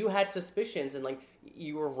 like, you had suspicions, and, like,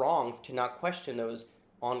 you were wrong to not question those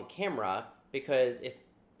on camera, because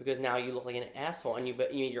now you look like an asshole, and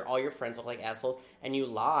all your friends look like assholes, and you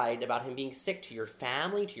lied about him being sick to your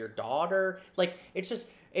family, to your daughter. Like, it's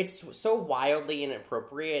so wildly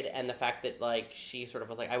inappropriate, and the fact that, like, she sort of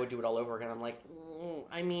was like, I would do it all over again. I'm like,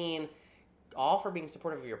 I mean, all for being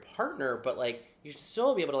supportive of your partner, but, like, you should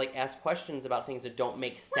still be able to, like, ask questions about things that don't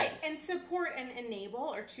make sense. Right, and support and enable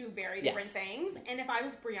are two very different things. And if I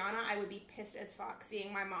was Brianna, I would be pissed as fuck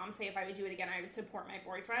seeing my mom say if I would do it again, I would support my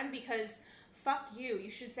boyfriend, because fuck you.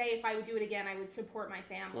 You should say if I would do it again, I would support my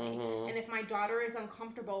family. And if my daughter is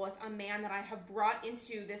uncomfortable with a man that I have brought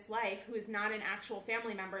into this life who is not an actual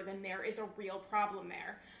family member, then there is a real problem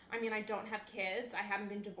there. I mean, I don't have kids. I haven't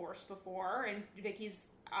been divorced before, and Vicky's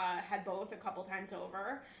had both a couple times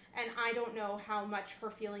over, and I don't know how much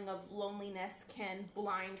her feeling of loneliness can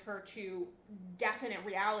blind her to definite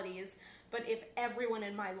realities. But if everyone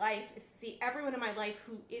in my life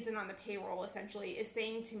who isn't on the payroll essentially is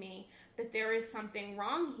saying to me that there is something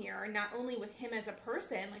wrong here, not only with him as a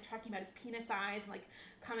person, like talking about his penis size, and like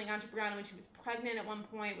coming on to Brianna when she was pregnant at one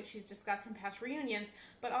point, which she's discussed in past reunions,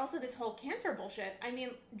 but also this whole cancer bullshit. I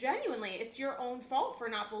mean, genuinely, it's your own fault for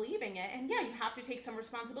not believing it. And yeah, you have to take some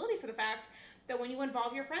responsibility for the fact that when you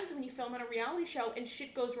involve your friends, when you film on a reality show and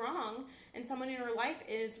shit goes wrong and someone in your life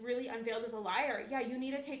is really unveiled as a liar, yeah, you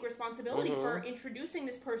need to take responsibility for introducing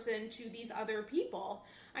this person to these other people.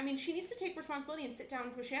 I mean, she needs to take responsibility and sit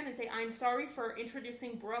down with Shannon and say, I'm sorry for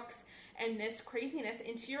introducing Brooks and this craziness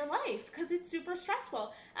into your life, because it's super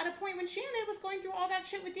stressful. At a point when Shannon was going through all that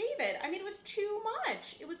shit with David, I mean, it was too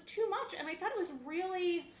much. It was too much, and I thought it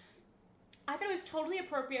was totally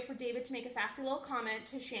appropriate for David to make a sassy little comment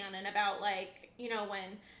to Shannon about, like, you know,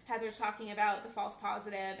 when Heather's talking about the false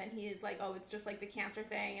positive and he's like, oh, it's just like the cancer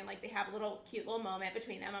thing, and like they have a little cute little moment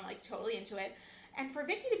between them. I'm like totally into it. And for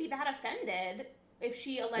Vicky to be that offended if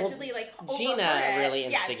she allegedly Gina really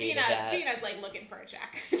instigated that. Gina's like looking for a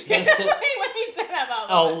check. Gina's like, when he said that about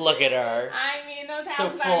oh, look at her. I mean, those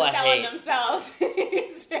houses are selling themselves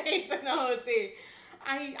these days in the OC.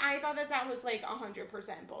 I thought that was like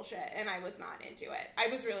 100% bullshit, and I was not into it. I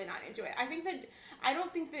was really not into it. I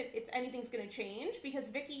don't think that anything's going to change, because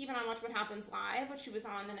Vicky, even on Watch What Happens Live, which she was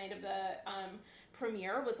on the night of the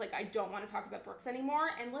premiere, was like, I don't want to talk about Brooks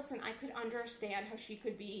anymore. And listen, I could understand how she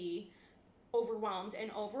could be overwhelmed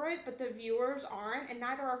and over it, but the viewers aren't, and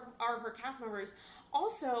neither are her cast members.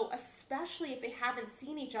 Also, especially if they haven't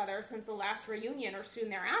seen each other since the last reunion or soon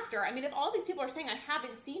thereafter. I mean, if all these people are saying, I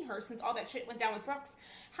haven't seen her since all that shit went down with Brooks,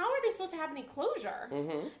 how are they supposed to have any closure?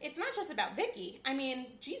 It's not just about Vicky. I mean,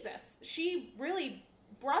 Jesus, she really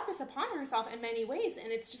brought this upon herself in many ways,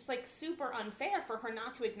 and it's just like super unfair for her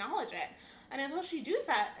not to acknowledge it. And until she does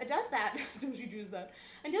that, there's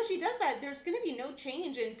going to be no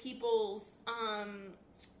change in people's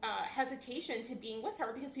hesitation to being with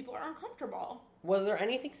her, because people are uncomfortable. Was there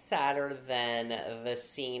anything sadder than the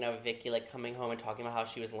scene of Vicky like coming home and talking about how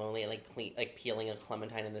she was lonely and like peeling a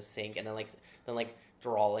clementine in the sink, and then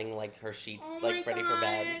drawing like her sheets ready for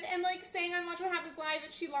bed, and like saying on Watch What Happens Live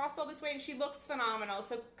that she lost all this weight and she looks phenomenal,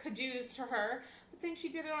 so kudos to her. But saying she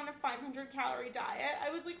did it on a 500 calorie diet, I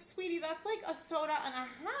was like, sweetie, that's like a soda and a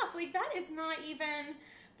half. Like, that is not even.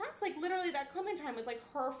 That's like literally, that clementine was like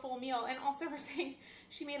her full meal. And also her saying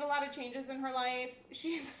she made a lot of changes in her life.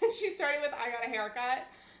 She started with, I got a haircut.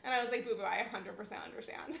 And I was like, boo-boo, I 100%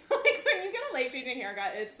 understand. Like, when you get a life-changing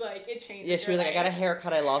haircut, it's like, it changes. Yeah, she was like, I got a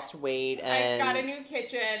haircut, I lost weight, and... I got a new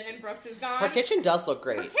kitchen, and Brooks is gone. Her kitchen does look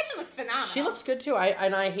great. Her kitchen looks phenomenal. She looks good, too.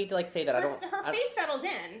 I hate to, like, say that. Her face settled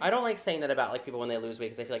in. I don't like saying that about, like, people when they lose weight,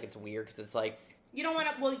 because I feel like it's weird, because it's like... You don't want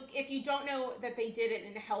to... Well, if you don't know that they did it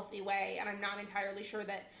in a healthy way, and I'm not entirely sure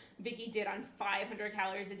that Vicky did on 500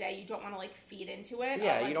 calories a day, you don't want to, like, feed into it.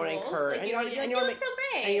 Yeah, you don't want to encourage... Like, you don't want to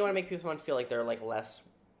make... And you want to make people feel like they're, like, less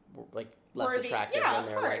worthy. Attractive when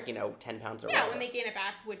they're like, 10 pounds or whatever. Yeah, when they gain it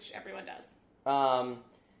back, which everyone does.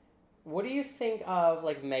 What do you think of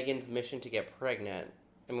like Megan's mission to get pregnant?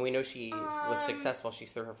 I mean, we know she was successful.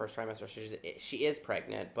 She's through her first trimester. She is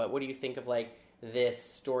pregnant. But what do you think of like this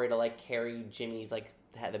story to like carry Jimmy's like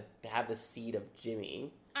have the seed of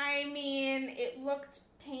Jimmy? I mean, it looked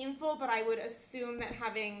painful, but I would assume that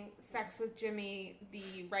having sex with Jimmy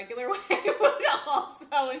the regular way would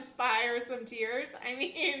also inspire some tears. I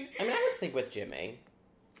mean, I would sleep with Jimmy.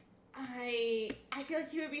 I feel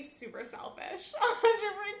like he would be super selfish.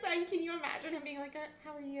 100%. Can you imagine him being like,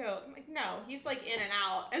 how are you? I'm like, no, he's like in and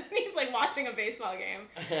out. And he's like watching a baseball game.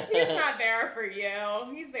 He's not there for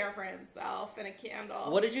you. He's there for himself and a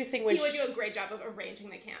candle. What did you think when he would do a great job of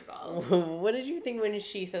arranging the candles. What did you think when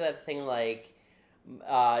she said that thing like,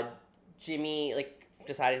 Jimmy, like,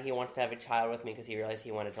 decided he wanted to have a child with me because he realized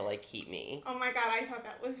he wanted to, like, keep me? Oh my god, I thought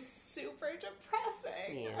that was super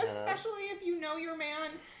depressing. Yeah. Especially if you know your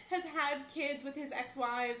man has had kids with his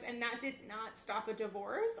ex-wives and that did not stop a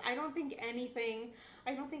divorce. I don't think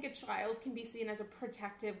a child can be seen as a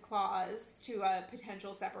protective clause to a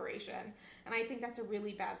potential separation. And I think that's a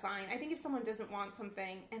really bad sign. I think if someone doesn't want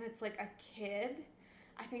something and it's like a kid,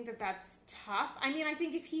 I think that's tough. I mean, I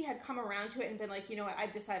think if he had come around to it and been like, you know what,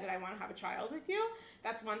 I've decided I want to have a child with you,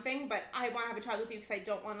 that's one thing, but I want to have a child with you because I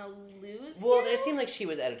don't want to lose you. It seemed like she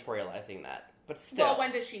was editorializing that, but still. Well,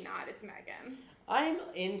 when does she not? It's Megan. I'm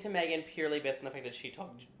into Megan purely based on the fact that she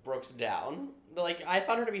talked Brooks down. Like, I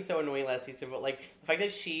found her to be so annoying last season, but, like, the fact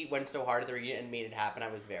that she went so hard at the reunion and made it happen, I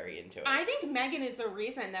was very into it. I think Megan is the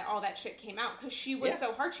reason that all that shit came out, because she was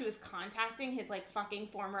so hard. She was contacting his, like, fucking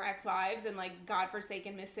former ex-wives in, like,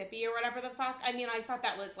 godforsaken Mississippi or whatever the fuck. I mean, I thought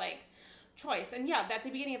that was, like, choice. And yeah, at the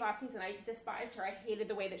beginning of last season, I despised her. I hated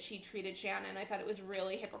the way that she treated Shannon. I thought it was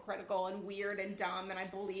really hypocritical and weird and dumb, and I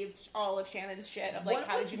believed all of Shannon's shit of, like, What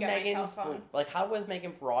how did was you get my cell Megan's phone? like? How was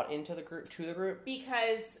Megan brought into the group?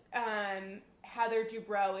 Because Heather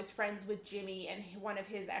Dubrow is friends with Jimmy and one of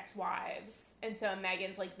his ex-wives, and so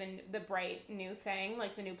Megan's like the bright new thing,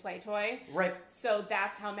 like the new play toy. Right. So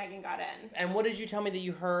that's how Megan got in. And what did you tell me that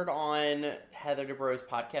you heard on Heather Dubrow's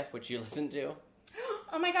podcast, which you listened to?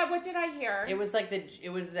 Oh my God, what did I hear? It was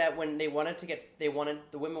that when the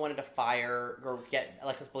women wanted to fire or get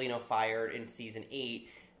Alexis Bellino fired in season 8,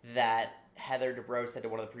 that Heather Dubrow said to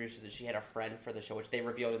one of the producers that she had a friend for the show, which they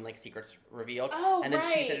revealed in, like, Secrets Revealed. Oh, and then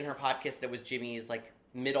she right. said in her podcast that was Jimmy's, like,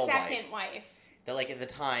 middle Second wife. That, like, at the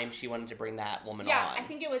time, she wanted to bring that woman on. Yeah, I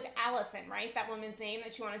think it was Allison, right? That woman's name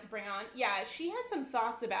that she wanted to bring on. Yeah, she had some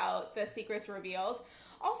thoughts about the Secrets Revealed.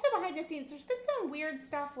 Also, behind the scenes, there's been some weird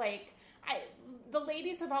stuff, like, the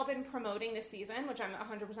ladies have all been promoting this season, which I'm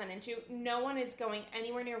 100% into. No one is going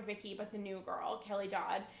anywhere near Vicky but the new girl, Kelly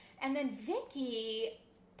Dodd. And then Vicky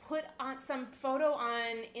put on some photo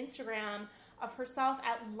on Instagram of herself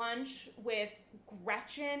at lunch with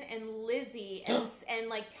Gretchen and Lizzie and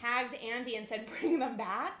like tagged Andy and said, bring them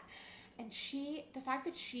back. And the fact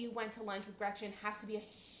that she went to lunch with Gretchen has to be a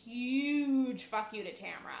huge fuck you to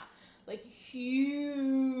Tamra. Like, huge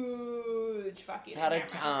fuck you to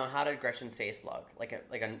Tamra. How did Gretchen's face look? Like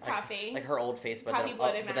puffy. Like her old face, but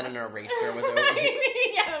then an eraser was over.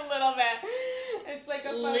 Yeah, a little bit. It's like a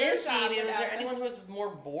Photoshop. Lizzie, was there anyone who was more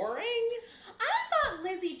boring? I thought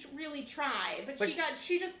Lizzie really tried, but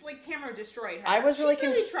she just, like, Tamara destroyed her. I was really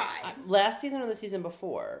really tried. Last season or the season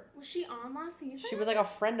before? Was she on last season? She was like a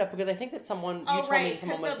friend of, because I think that someone told me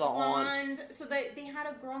someone was on. So they had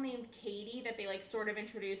a girl named Katie that they, like, sort of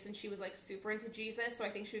introduced, and she was, like, super into Jesus. So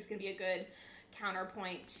I think she was going to be a good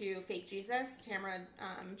counterpoint to fake Jesus, Tamara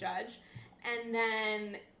Judge. And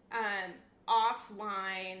then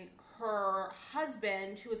offline, her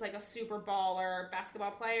husband, who was, like, a super baller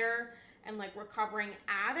basketball player and, like, recovering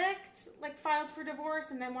addict, like, filed for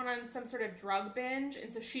divorce and then went on some sort of drug binge.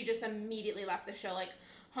 And so she just immediately left the show, like,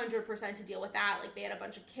 100% to deal with that. Like, they had a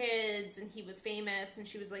bunch of kids and he was famous and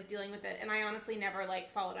she was, like, dealing with it. And I honestly never,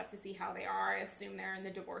 like, followed up to see how they are. I assume they're in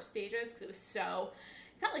the divorce stages because it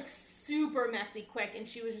got, like, super messy quick. And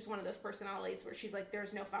she was just one of those personalities where she's like,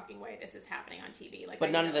 there's no fucking way this is happening on TV. Like,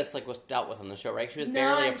 but none of this, like, was dealt with on the show, right? She was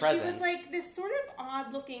barely a presence. She was, like, this sort of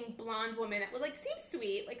odd-looking blonde woman that would, like, seem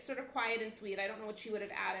sweet, like, sort of quiet and sweet. I don't know what she would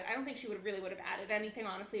have added. I don't think she would have added anything,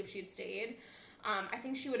 honestly, if she had stayed. I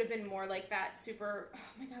think she would have been more like that super, oh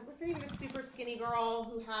my God, what's the name of the super skinny girl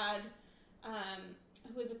who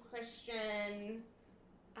who was a Christian,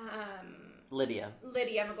 Lydia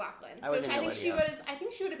McLaughlin. I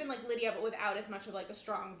think she would have been like Lydia, but without as much of, like, a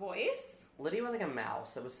strong voice. Lydia was like a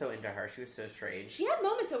mouse. I was so into her. She was so strange. She had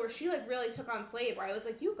moments though where she, like, really took on Slade, where I was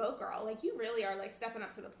like, you go, girl. Like, you really are, like, stepping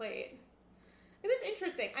up to the plate. It was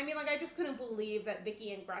interesting. I mean, like, I just couldn't believe that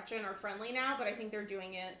Vicky and Gretchen are friendly now, but I think they're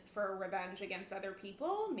doing it for revenge against other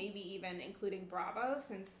people, maybe even including Bravo,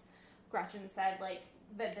 since Gretchen said, like,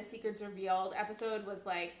 that the Secrets Revealed episode was,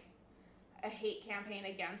 like, a hate campaign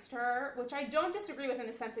against her, which I don't disagree with in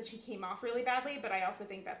the sense that she came off really badly, but I also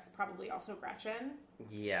think that's probably also Gretchen.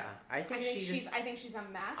 Yeah. I think she's a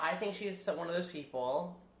mess. I think she's one of those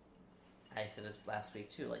people. I said this last week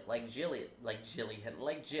too, like Jill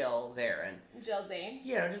Zarin. Jill Z.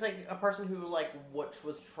 You know, just like a person who, like, which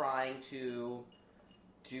was trying to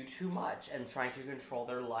do too much and trying to control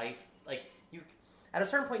their life. Like, you, at a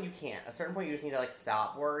certain point you can't. At a certain point you just need to, like,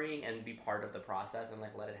 stop worrying and be part of the process and,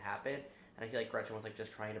 like, let it happen. And I feel like Gretchen was, like,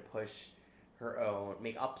 just trying to push her own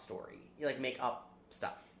make-up story. Like, make up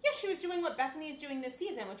stuff. Yeah, she was doing what Bethany's doing this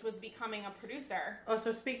season, which was becoming a producer. Oh,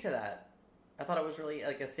 so speak to that. I thought it was really,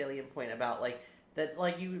 like, a salient point about, like, that,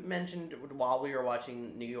 like, you mentioned while we were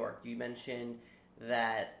watching New York, you mentioned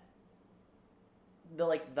that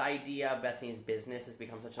the idea of Bethany's business has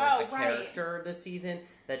become such a character this season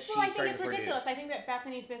that she's starting to produce. I think it's ridiculous. I think that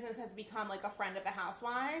Bethany's business has become, like, a friend of the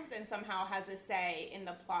housewives and somehow has a say in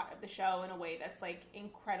the plot of the show in a way that's, like,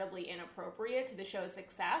 incredibly inappropriate to the show's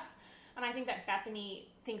success. And I think that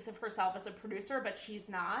Bethany thinks of herself as a producer, but she's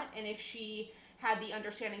not. And if she had the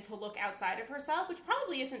understanding to look outside of herself, which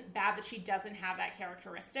probably isn't bad that she doesn't have that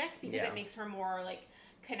characteristic, because it makes her more, like,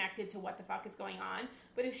 connected to what the fuck is going on.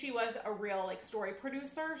 But if she was a real, like, story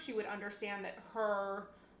producer, she would understand that her,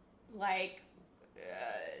 like,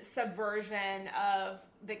 subversion of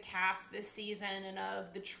the cast this season and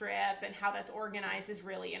of the trip and how that's organized is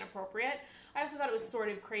really inappropriate. I also thought it was sort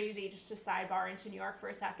of crazy, just to sidebar into New York for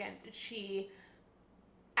a second, that she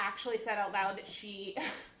actually said out loud that she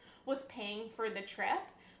was paying for the trip,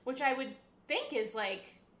 which I would think is like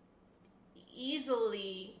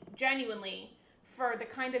easily, genuinely, for the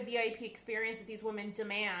kind of VIP experience that these women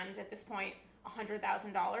demand at this point,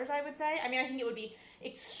 $100,000, I would say. I mean, I think it would be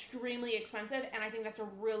extremely expensive, and I think that's a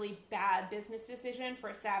really bad business decision for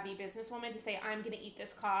a savvy businesswoman to say, I'm going to eat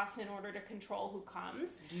this cost in order to control who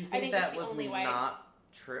comes. Do you I think that's that the was only way. not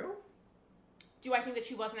true? Do I think that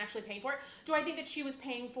she wasn't actually paying for it? Do I think that she was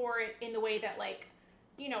paying for it in the way that, like,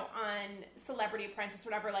 you know, on Celebrity Apprentice,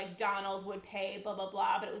 whatever, like, Donald would pay, blah, blah,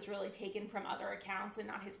 blah, but it was really taken from other accounts and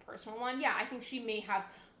not his personal one? Yeah, I think she may have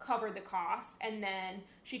covered the cost, and then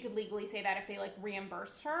she could legally say that if they, like,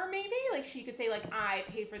 reimbursed her, maybe? Like, she could say, like, I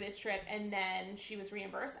paid for this trip, and then she was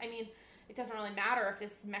reimbursed. I mean, it doesn't really matter if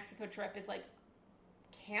this Mexico trip is, like,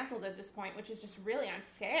 canceled at this point, which is just really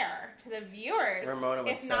unfair to the viewers. Ramona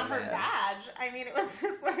was if so not her mad. badge. I mean, it was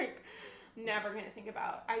just like never going to think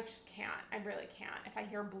about. I just can't. I really can't. If I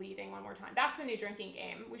hear bleeding one more time, that's a new drinking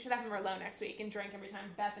game. We should have Merlot next week and drink every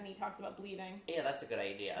time Bethany talks about bleeding. Yeah, that's a good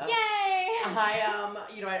idea. Yay!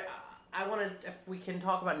 I want to, if we can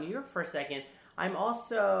talk about New York for a second. I'm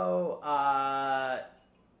also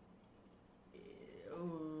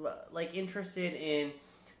like interested in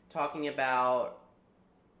talking about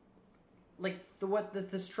like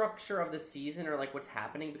the structure of the season, or like what's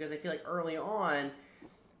happening, because I feel like early on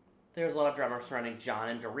there's a lot of drama surrounding John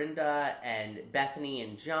and Dorinda and Bethany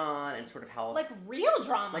and John, and sort of how like real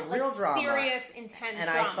drama, like real drama, serious, intense and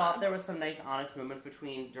drama. I thought there was some nice honest moments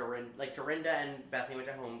between Dorinda and Bethany went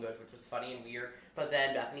to Home Goods, which was funny and weird, but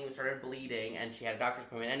then Bethany started bleeding and she had a doctor's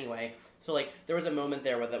appointment anyway. So, like, there was a moment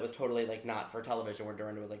there where that was totally, like, not for television, where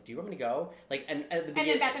Dorinda was like, do you want me to go? Like, and at the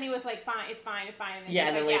beginning... And then Bethany was like, fine, it's fine. And then yeah,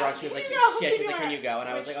 and then later on she was like, can you go? And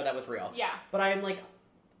I was like, oh, that was real. Yeah. But I'm like,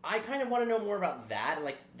 I kind of want to know more about that, and,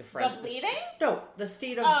 like, the friend... The bleeding? No, the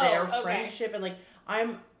state of their friendship, and, like,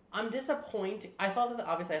 I'm disappointed. I thought that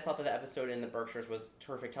the episode in the Berkshires was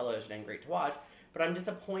terrific television and great to watch, but I'm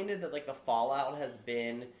disappointed that, like, the fallout has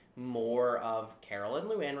been more of Carol and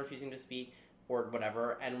Luann refusing to speak, or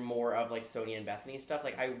whatever, and more of, like, Sonia and Bethany stuff.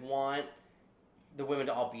 Like, I want the women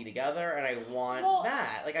to all be together, and I want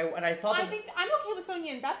that. Like, I think I'm okay with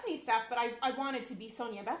Sonia and Bethany stuff, but I want it to be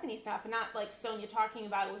Sonia and Bethany stuff, and not, like, Sonia talking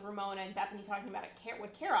about it with Ramona and Bethany talking about it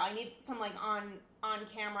with Carol. I need some, like, on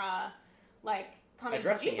camera, like, coming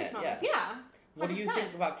to Jesus moments. Yeah. What do you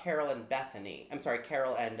think about Carol and Bethany? I'm sorry,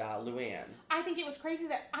 Carol and Luann. I think it was crazy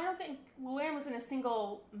that I don't think Luann was in a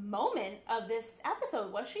single moment of this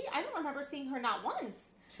episode, was she? I don't remember seeing her not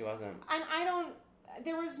once. She wasn't. And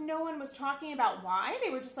no one was talking about why. They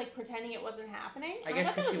were just, like, pretending it wasn't happening. I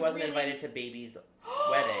guess because she wasn't invited to Baby's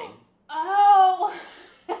wedding. Oh,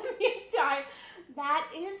 that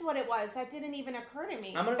is what it was. That didn't even occur to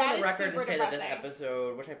me. I'm going to go on the record and say that this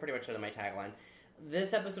episode, which I pretty much said in my tagline,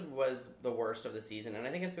 this episode was the worst of the season, and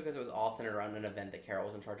I think it's because it was all centered around an event that Carol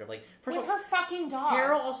was in charge of. Like, first with of all, her fucking dog.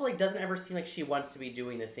 Carol also, like, doesn't ever seem like she wants to be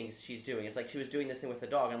doing the things she's doing. It's like she was doing this thing with the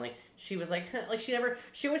dog, and, like, she was like, she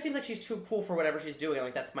always seems like she's too cool for whatever she's doing.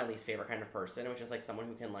 Like, that's my least favorite kind of person, which is, like, someone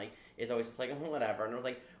who can, like, is always just like, whatever. And I was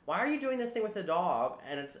like, why are you doing this thing with the dog?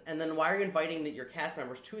 And then why are you inviting your cast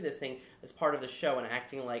members to this thing as part of the show and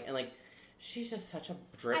acting like, and, like, she's just such a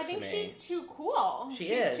drip to me. I think she's too cool.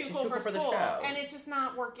 She's too cool for the school. show. And it's just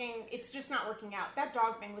not working. It's just not working out. That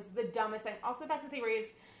dog thing was the dumbest thing. Also, the fact that they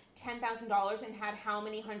raised $10,000 and had how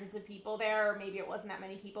many hundreds of people there, or maybe it wasn't that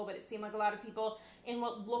many people, but it seemed like a lot of people in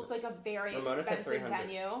what looked like a very expensive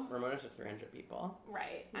venue. Ramona said 300 people.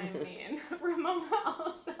 Right. I mean, Ramona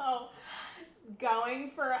also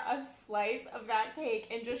going for a slice of that cake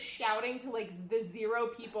and just shouting to, like, the 0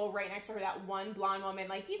 people right next to her, that one blonde woman,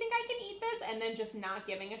 like, do you think I can eat this? And then just not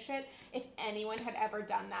giving a shit. If anyone had ever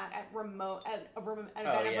done that at Ramona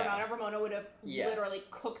would have literally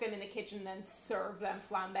cooked them in the kitchen and then served them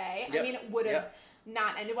flambe. Yep. I mean, it would have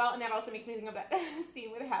not ended well. And that also makes me think of that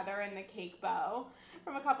scene with Heather and the cake bow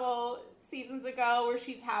from a couple seasons ago, where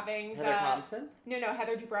she's having Heather Thompson? No,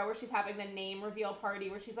 Heather Dubrow, where she's having the name reveal party,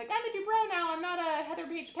 where she's like, I'm a Dubrow now, I'm not a Heather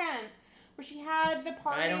Page Kent. Where she had the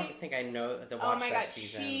party. I don't think I know the watch that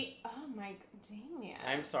season. Oh my god, dang it.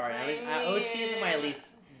 I'm sorry. OC is my least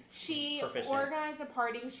She proficient. organized a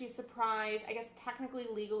party where she surprised, I guess technically,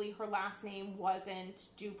 legally, her last name wasn't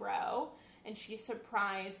Dubrow, and she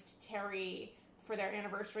surprised Terry for their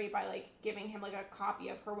anniversary by, like, giving him, like, a copy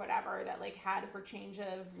of her whatever that, like, had her change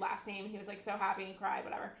of last name. He was, like, so happy and cried,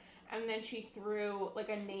 whatever. And then she threw, like,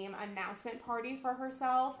 a name announcement party for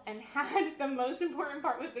herself and had the most important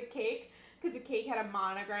part was the cake, because the cake had a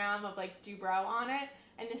monogram of, like, Dubrow on it.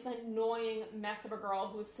 And this annoying mess of a girl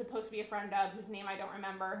who was supposed to be a friend of, whose name I don't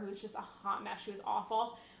remember, who was just a hot mess. She was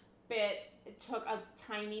awful. took a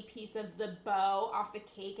tiny piece of the bow off the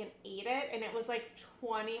cake and ate it, and it was like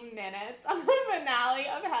 20 minutes of the finale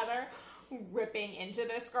of Heather ripping into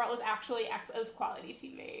this girl. It was actually XO's quality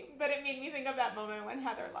TV, but it made me think of that moment when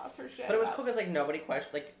Heather lost her shit. But it was cool because like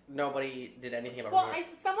nobody did anything about. Well,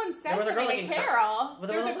 someone said something to Carol.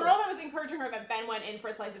 There was a girl that was encouraging her that then went in for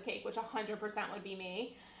a slice of cake, which 100% would be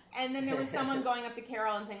me. And then there was someone going up to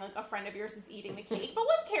Carol and saying like, a friend of yours is eating the cake. But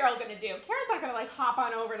what's Carol gonna do? Carol's not gonna like hop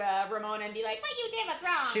on over to Ramona and be like, what you did? What's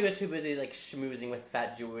wrong? She was too busy like schmoozing with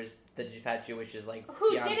the fat Jewish's like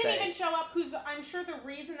who fiance. Didn't even show up. Who's I'm sure the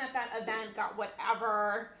reason that event got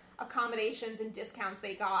whatever accommodations and discounts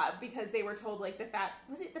they got because they were told like the fat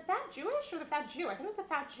Jewish or the fat Jew? I think it was the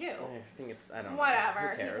fat Jew. I think I don't know.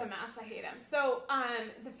 Whatever. He's a mess. I hate him. So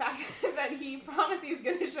the fact that he promised he's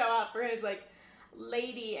gonna show up for his like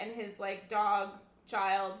lady and his like dog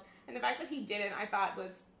child, and the fact that he didn't, I thought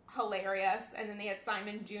was hilarious. And then they had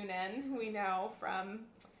Simon Doonan, who we know from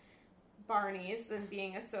Barney's and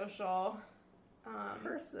being a social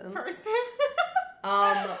person.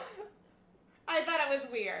 I thought it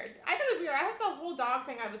was weird. I had the whole dog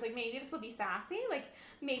thing. I was like, maybe this will be sassy. Like,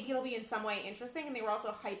 maybe it'll be in some way interesting. And they were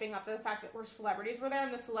also hyping up the fact that celebrities were there,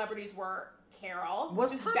 and the celebrities were Carol.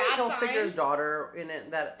 Was Tommy Hilfiger's daughter in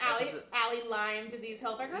it? That Allie Lyme disease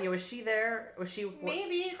Hilfiger? Yeah, was she there? Was she?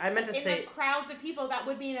 Maybe. I meant to say the crowds of people, that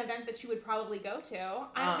would be an event that she would probably go to.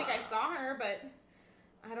 I don't think I saw her, but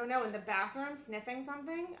I don't know. In the bathroom, sniffing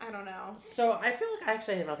something? I don't know. So I feel like I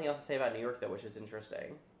actually have nothing else to say about New York, though, which is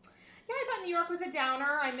interesting. Yeah, I thought New York was a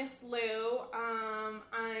downer. I missed Lou. I'm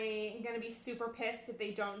going to be super pissed if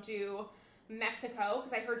they don't do Mexico,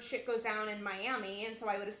 because I heard shit goes down in Miami, and so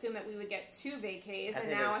I would assume that we would get 2 vacays,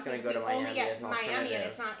 and now I think we only get Miami, and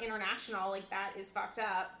it's not international. Like, that is fucked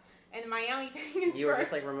up. And the Miami thing is... You were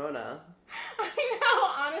just like Ramona. I know.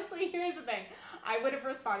 Honestly, here's the thing. I would have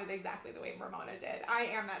responded exactly the way Ramona did. I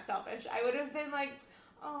am that selfish. I would have been like...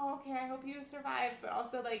 Oh, okay, I hope you survive, but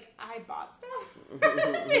also, like, I bought stuff for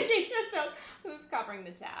this vacation, so who's covering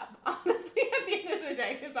the tab? Honestly, at the end of the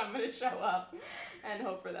day, because I'm going to show up and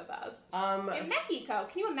hope for the best. In Mexico,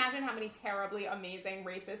 can you imagine how many terribly amazing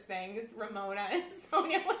racist things Ramona and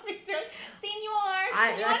Sonia would be doing?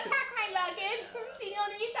 Senor, you unpack my luggage,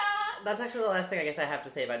 senorita. That's actually the last thing I guess I have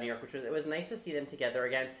to say about New York, which was it was nice to see them together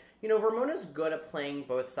again. You know, Ramona's good at playing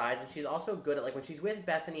both sides, and she's also good at, like, when she's with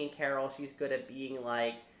Bethany and Carol, she's good at being,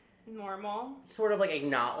 like... normal. Sort of, like,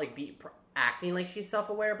 not, like, acting like she's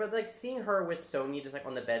self-aware, but, like, seeing her with Sonia just, like,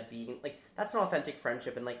 on the bed being... Like, that's an authentic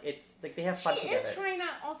friendship, and, like, it's... Like, they have fun together. She is trying to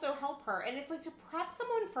also help her, and it's, like, to prep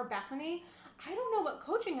someone for Bethany, I don't know what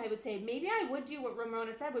coaching I would say. Maybe I would do what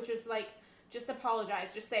Ramona said, which is, like... Just apologize.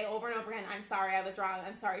 Just say over and over again, I'm sorry, I was wrong.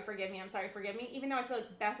 I'm sorry, forgive me. I'm sorry, forgive me. Even though I feel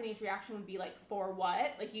like Bethany's reaction would be like, for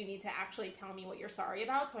what? Like, you need to actually tell me what you're sorry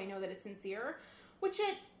about so I know that it's sincere. Which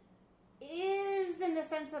it is in the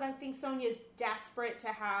sense that I think Sonia's desperate to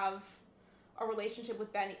have a relationship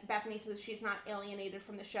with Bethany so that she's not alienated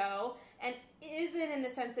from the show. And isn't in the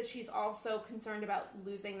sense that she's also concerned about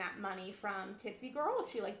losing that money from Tipsy Girl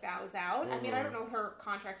if she, like, bows out. Mm-hmm. I mean, I don't know what her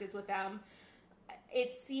contract is with them.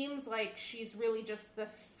 It seems like she's really just the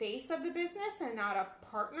face of the business and not a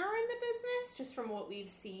partner in the business, just from what we've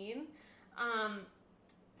seen.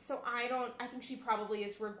 So I think she probably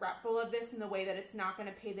is regretful of this in the way that it's not going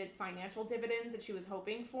to pay the financial dividends that she was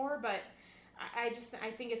hoping for. But I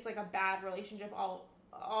think it's like a bad relationship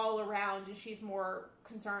all around, and she's more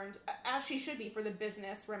concerned, as she should be, for the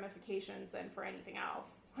business ramifications than for anything else.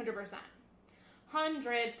 100%.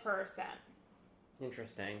 100%.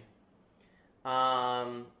 Interesting.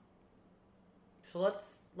 So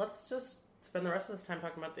let's just spend the rest of this time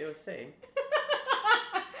talking about the OC.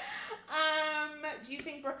 Do you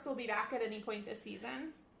think Brooks will be back at any point this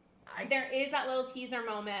season? There is that little teaser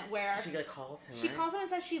moment where she like calls him. She calls him and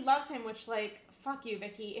says she loves him, which, like, fuck you,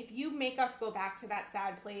 Vicky. If you make us go back to that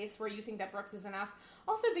sad place where you think that Brooks is enough.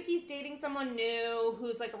 Also, Vicky's dating someone new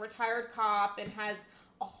who's like a retired cop and has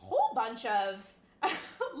a whole bunch of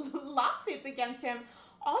lawsuits against him.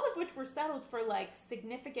 All of which were settled for, like,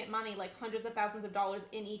 significant money, like hundreds of thousands of dollars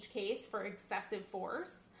in each case for excessive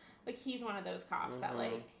force. Like, he's one of those cops that,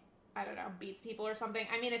 like, I don't know, beats people or something.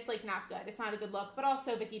 I mean, it's, like, not good. It's not a good look. But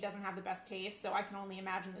also, Vicky doesn't have the best taste, so I can only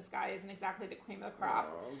imagine this guy isn't exactly the cream of the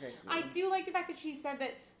crop. I do like the fact that she said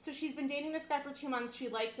that, so she's been dating this guy for 2 months. She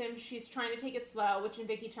likes him. She's trying to take it slow, which in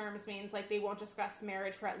Vicky terms means, like, they won't discuss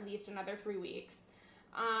marriage for at least another 3 weeks.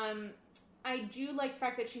 I do like the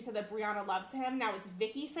fact that she said that Brianna loves him. Now, it's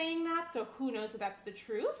Vicky saying that, so who knows if that's the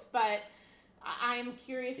truth, but I'm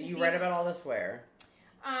curious to see. You read about all this where?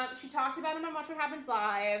 She talked about him on Watch What Happens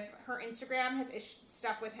Live. Her Instagram has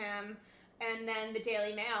stuff with him. And then the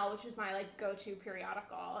Daily Mail, which is my like go-to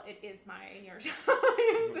periodical, it is my New York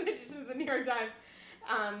Times, in addition to the New York Times,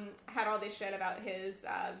 had all this shit about his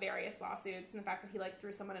various lawsuits and the fact that he like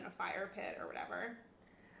threw someone in a fire pit or whatever.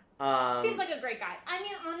 Seems like a great guy. I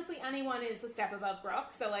mean, honestly, anyone is a step above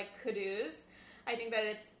Brooke, so like kudos. I think that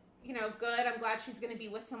it's, you know, good. I'm glad she's going to be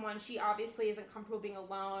with someone. She obviously isn't comfortable being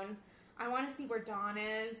alone. I want to see where Dawn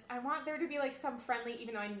is. I want there to be like some friendly,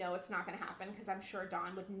 even though I know it's not going to happen because I'm sure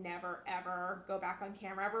Dawn would never ever go back on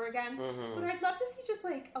camera ever again. But I'd love to see just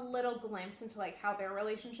like a little glimpse into like how their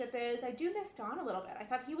relationship is. I do miss Dawn a little bit. I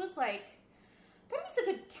thought he was like, I thought he was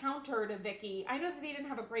a good counter to Vicky. I know that they didn't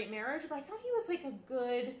have a great marriage, but I thought he was like a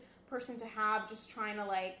good person to have, just trying to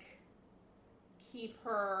like keep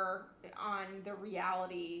her on the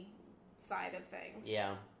reality side of things.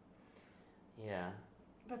 Yeah.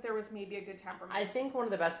 But there was maybe a good temperament. I think one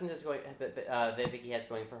of the best things that's going that Vicky has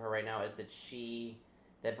going for her right now is that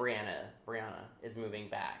Brianna is moving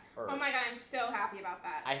back. Oh my god, I'm so happy about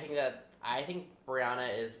that. I think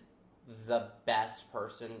Brianna is the best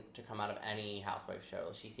person to come out of any housewife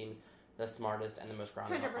show. She seems the smartest and the most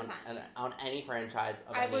grounded on any franchise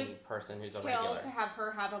of any person who's a regular. To have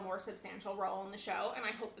her have a more substantial role in the show, and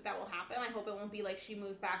I hope that will happen. I hope it won't be like she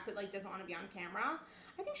moves back but like doesn't want to be on camera.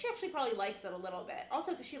 I think she actually probably likes it a little bit.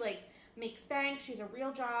 Also because she like makes bank. She's a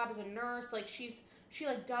real job as a nurse. Like she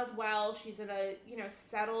like does well. She's in a, you know,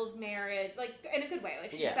 settled marriage, like in a good way.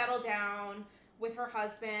 Like she's settled down with her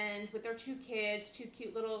husband, with their 2 kids, 2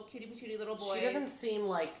 cute little cutie patootie little boys. She doesn't seem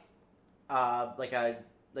like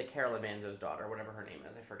Carolyn Manzo's daughter, whatever her name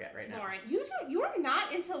is. I forget right now. Lauren. You are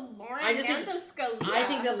not into Lauren Manzo Scalia. I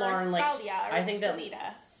think that Lauren Scalia.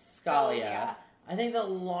 I think that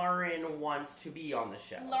Lauren wants to be on the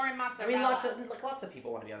show. Lauren Mozzarella. I mean, lots of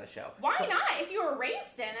people want to be on the show. Why not? If you were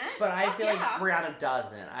raised in it. But I feel like Brianna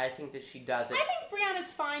doesn't. I think that she does it. I think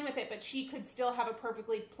Brianna's fine with it, but she could still have a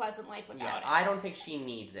perfectly pleasant life without it. I don't think she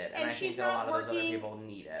needs it, and I think that a lot of those other people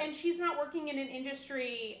need it. And she's not working in an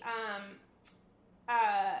industry.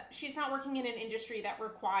 She's not working in an industry that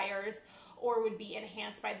requires or would be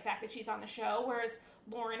enhanced by the fact that she's on the show. Whereas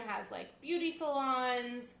Lauren has like beauty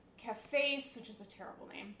salons, cafes, which is a terrible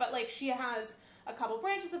name, but like she has a couple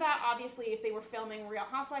branches of that. Obviously, if they were filming Real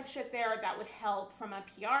Housewives shit there, that would help from a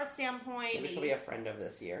PR standpoint. Maybe she'll be a friend of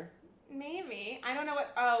this year. Maybe. I don't know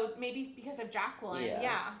what. Oh, maybe because of Jacqueline.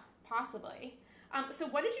 Yeah, possibly. So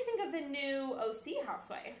what did you think of the new OC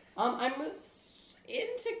housewife? I was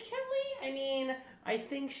into Kelly. I mean, I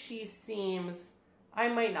think she seems. I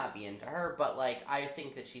might not be into her, but like I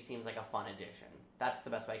think that she seems like a fun addition. That's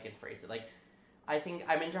the best way I can phrase it. Like, I think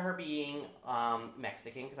I'm into her being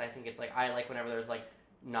Mexican because I think it's like I like whenever there's like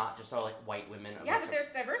not just all like white women. Yeah, but there's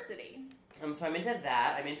diversity. So I'm into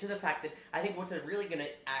that. I'm into the fact that I think what's really going to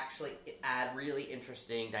actually add really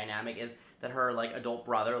interesting dynamic is that her like adult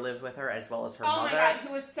brother lives with her as well as her mother. Oh my god,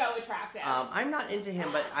 who was so attractive. I'm not into him,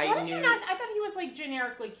 but I thought he was like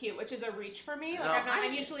generically cute, which is a reach for me. Like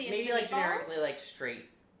I'm usually into maybe like generically like straight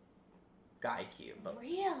guy cute, but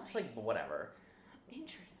really, it's like whatever.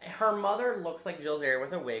 Interesting. Her mother looks like Jill Zaire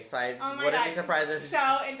with a wig, so I wouldn't be surprised if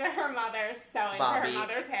so into her mother, her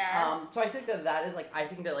mother's hair. So I think that is like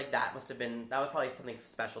that must have been that was probably something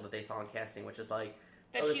special that they saw in casting, which is like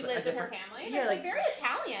that she lives with her family. Yeah, like very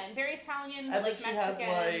Italian, and like she Mexican. has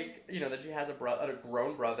like that she has a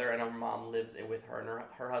grown brother, and her mom lives with her and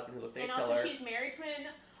her husband who looks like a killer. And also she's married to an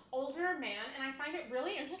older man, and I find it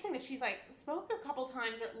really interesting that she's like spoke a couple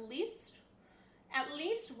times, or at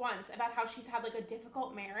least once, about how she's had like a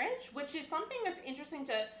difficult marriage, which is something that's interesting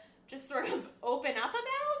to just sort of open up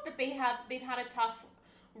about, that they've had a tough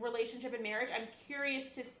relationship in marriage. I'm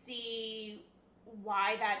curious to see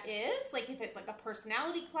why that is, like if it's like a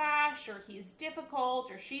personality clash, or he's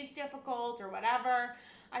difficult, or she's difficult, or whatever.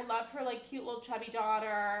 I loved her like cute little chubby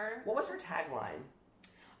daughter. What was her tagline?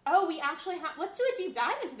 Oh, we actually have, let's do a deep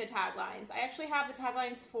dive into the taglines. I actually have the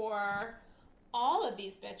taglines for all of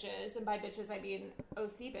these bitches, and by bitches I mean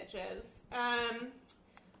OC bitches.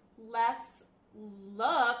 Let's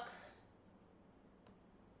look.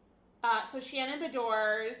 So Shannon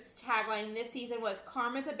Bedore's tagline this season was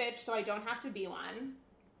 "Karma's a bitch, so I don't have to be one."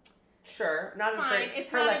 Sure, not as great. It's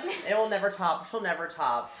her not like it will never top. She'll never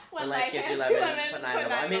top when life gives you lemons, put nine of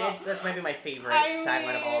them. I mean, that might be my favorite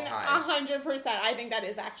tagline of all time. 100%. I think that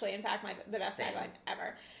is actually, in fact, the best tagline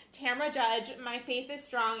ever. Tamra Judge, my faith is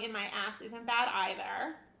strong and my ass isn't bad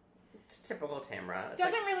either. It's typical Tamra.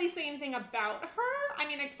 Doesn't really say anything about her. I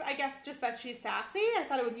mean, I guess just that she's sassy. I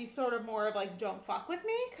thought it would be sort of more of like, don't fuck with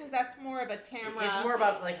me, because that's more of a Tamra. It's more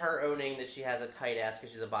about like her owning that she has a tight ass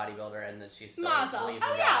because she's a bodybuilder and that she's so Mazel. believes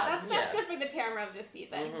in God. That's good for the Tamra of this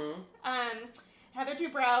season. Mm-hmm. Heather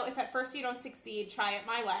Dubrow, if at first you don't succeed, try it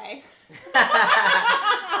my way.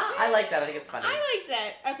 I like that. I think it's funny. I liked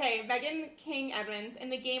it. Okay, Megan King Edmonds. In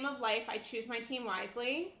the game of life, I choose my team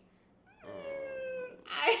wisely.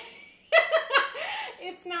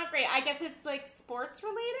 It's not great. I guess it's like sports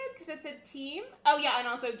related because it's a team. Oh yeah, and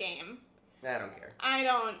also game. I don't care. I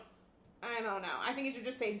don't know. I think it should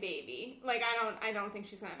just say baby. Like I don't think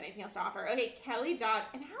she's gonna have anything else to offer. Okay, Kelly Dodd.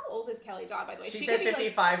 And how old is Kelly Dodd, by the way? She said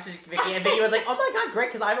 55 to Vicky, and Vicky was like, "Oh my god,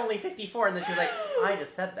 great!" Because I'm only 54, and then she was like, "I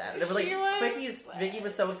just said that." And it was like, Vicky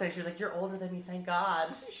was so excited. She was like, "You're older than me, thank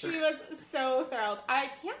God." She was so thrilled.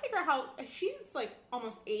 I can't figure out how she's like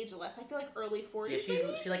almost ageless. I feel like early 40s.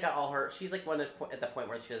 Yeah, she like got all her. She's like one of those at the point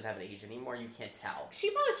where she doesn't have an age anymore. You can't tell.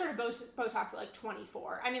 She probably started Botox at like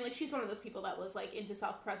 24. I mean, like she's one of those people that was like into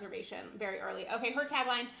self-preservation very early. Okay, her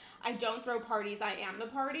tagline: "I don't throw parties, I am the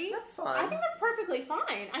party." That's fun. I think that's perfectly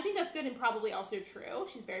fine. I think that's good and probably also true.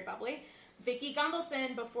 She's very bubbly. Vicky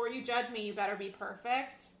Gunvalson: "Before you judge me, you better be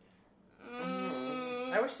perfect."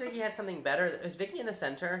 I wish Vicky had something better. Is Vicky in the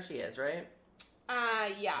center? She is, right?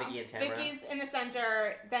 Yeah. Vicky and Tamara. Vicky's in the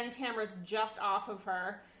center, then Tamara's just off of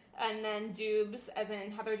her, and then Dubes, as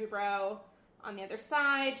in Heather Dubrow, on the other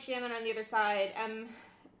side, Shannon on the other side,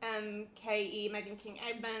 MKE, Megan King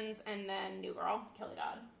Edmonds, and then New Girl, Kelly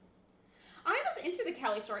Dodd. I was into the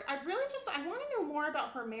Kelly story. I want to know more about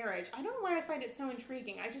her marriage. I don't know why I find it so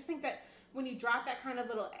intriguing. I just think that when you drop that kind of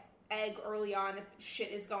little egg early on, if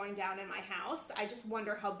shit is going down in my house, I just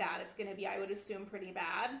wonder how bad it's going to be. I would assume pretty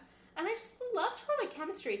bad. And I just loved her, like,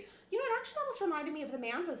 chemistry. You know, it actually almost reminded me of the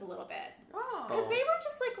Manzos a little bit. Oh. Because they were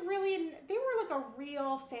just, like, they were, like, a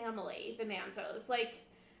real family, the Manzos. Like,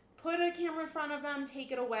 put a camera in front of them,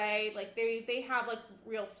 take it away. Like, they have, like,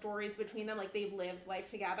 real stories between them. Like, they've lived life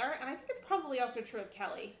together. And I think it's probably also true of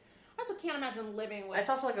Kelly. I also can't imagine living with... It's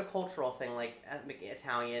also, like, a cultural thing, like,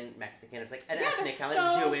 Italian, Mexican. It's, like, an Yeah, ethnic, they're kind of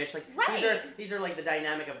like so- Jewish. Like, Right. these are, like, the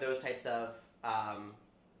dynamic of those types of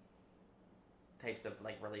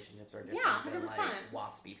like relationships are different Yeah, than 100%. like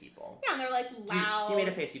waspy people. Yeah, and they're, like, loud. You made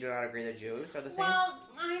a face. You do not agree that Jews are the same? Well,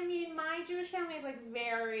 I mean, my Jewish family is, like,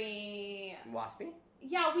 very... Waspy?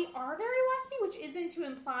 Yeah, we are very waspy, which isn't to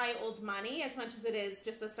imply old money as much as it is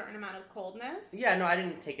just a certain amount of coldness. Yeah, no, I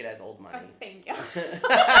didn't take it as old money. Oh, thank you.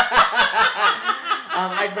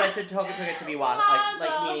 I took it to be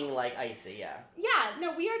like meaning like icy, yeah. Yeah,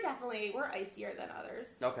 no, we're icier than others.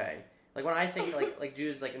 Okay. Like when I think like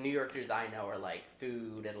Jews, like New York Jews I know are like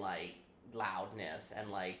food and like loudness and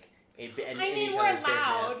like we're each loud. other's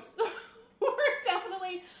business.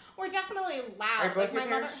 we're definitely loud. Are both like, your my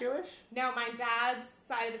parents mother, Jewish? No, my dad's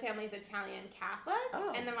side of the family is Italian Catholic,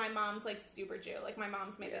 Oh. and then my mom's like super Jew. Like my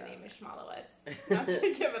mom's maiden name is Schmalowitz. Yeah. Not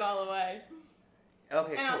to give it all away.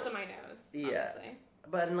 Okay, And cool. also my nose. Yeah. Obviously.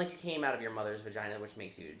 But then, like, you came out of your mother's vagina, which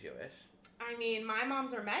makes you Jewish. I mean, my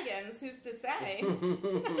moms are Megans. Who's to say?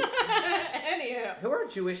 Anywho. Who are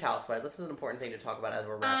Jewish housewives? This is an important thing to talk about as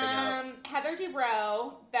we're wrapping Heather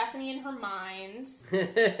Dubrow, Bethany in her mind.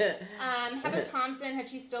 up. Heather Thompson, had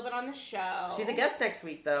she still been on the show. She's a guest next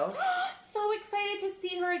week, though. So excited to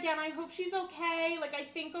see her again. I hope she's okay. Like, I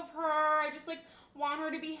think of her. I just, like, want her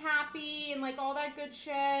to be happy and, like, all that good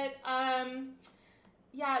shit.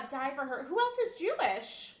 Yeah, die for her. Who else is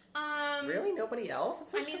Jewish? Really? Nobody else?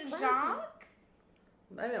 That's so I mean, surprising. Jacques?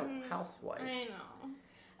 I know, housewife. I know.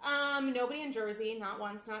 Nobody in Jersey. Not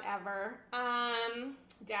once, not ever.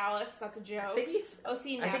 Dallas, that's a joke. OC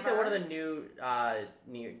never. I think that one of the new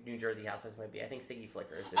New Jersey housewives might be. I think Siggy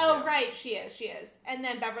Flicker is. Oh, right. She is. And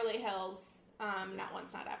then Beverly Hills. Not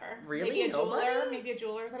once, not ever. Really? Maybe a Nobody? maybe a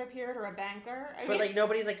jeweler that appeared, or a banker. But like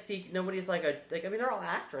nobody's like I mean, they're all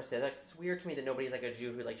actresses. Like, it's weird to me that nobody's like a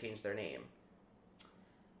Jew who like changed their name.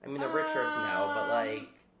 I mean, the Richards know, but like.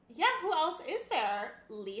 Yeah, who else is there?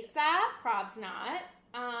 Lisa, probs not.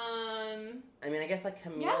 I mean, I guess like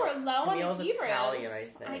Camille. Yeah, we're low Camille's on Hebrews. Italian, I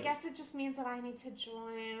think. I guess it just means that I need to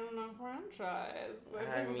join a franchise.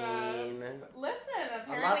 I mean, listen.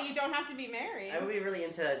 Apparently, you don't have to be married. I would be really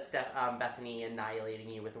into Bethany annihilating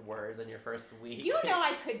you with words on your first week. You know,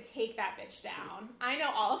 I could take that bitch down. I know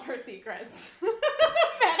all of her secrets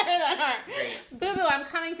better than her. Great. Boo boo, I'm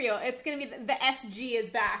coming for you. It's gonna be the SG is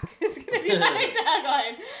back. It's gonna be my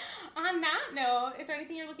tagline. On that note, is there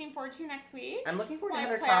anything you're looking forward to next week? I'm looking forward to Wanna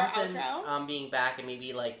Heather play our Thompson outro? being back and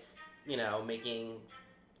maybe like, you know, making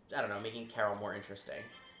Carol more interesting.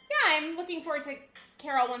 Yeah, I'm looking forward to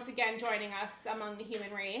Carol once again joining us among the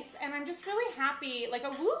human race, and I'm just really happy, like a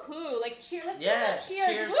woohoo, like cheers,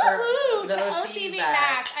 Cheers woohoo for the to OC OC being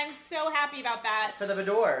back. back. I'm so happy about that. For the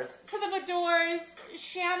Badors. To the Badors,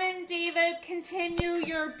 Shannon, David, continue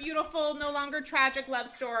your beautiful, no longer tragic love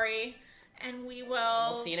story. and we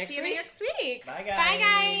will see you next week. Bye, guys. Bye,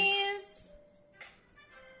 guys.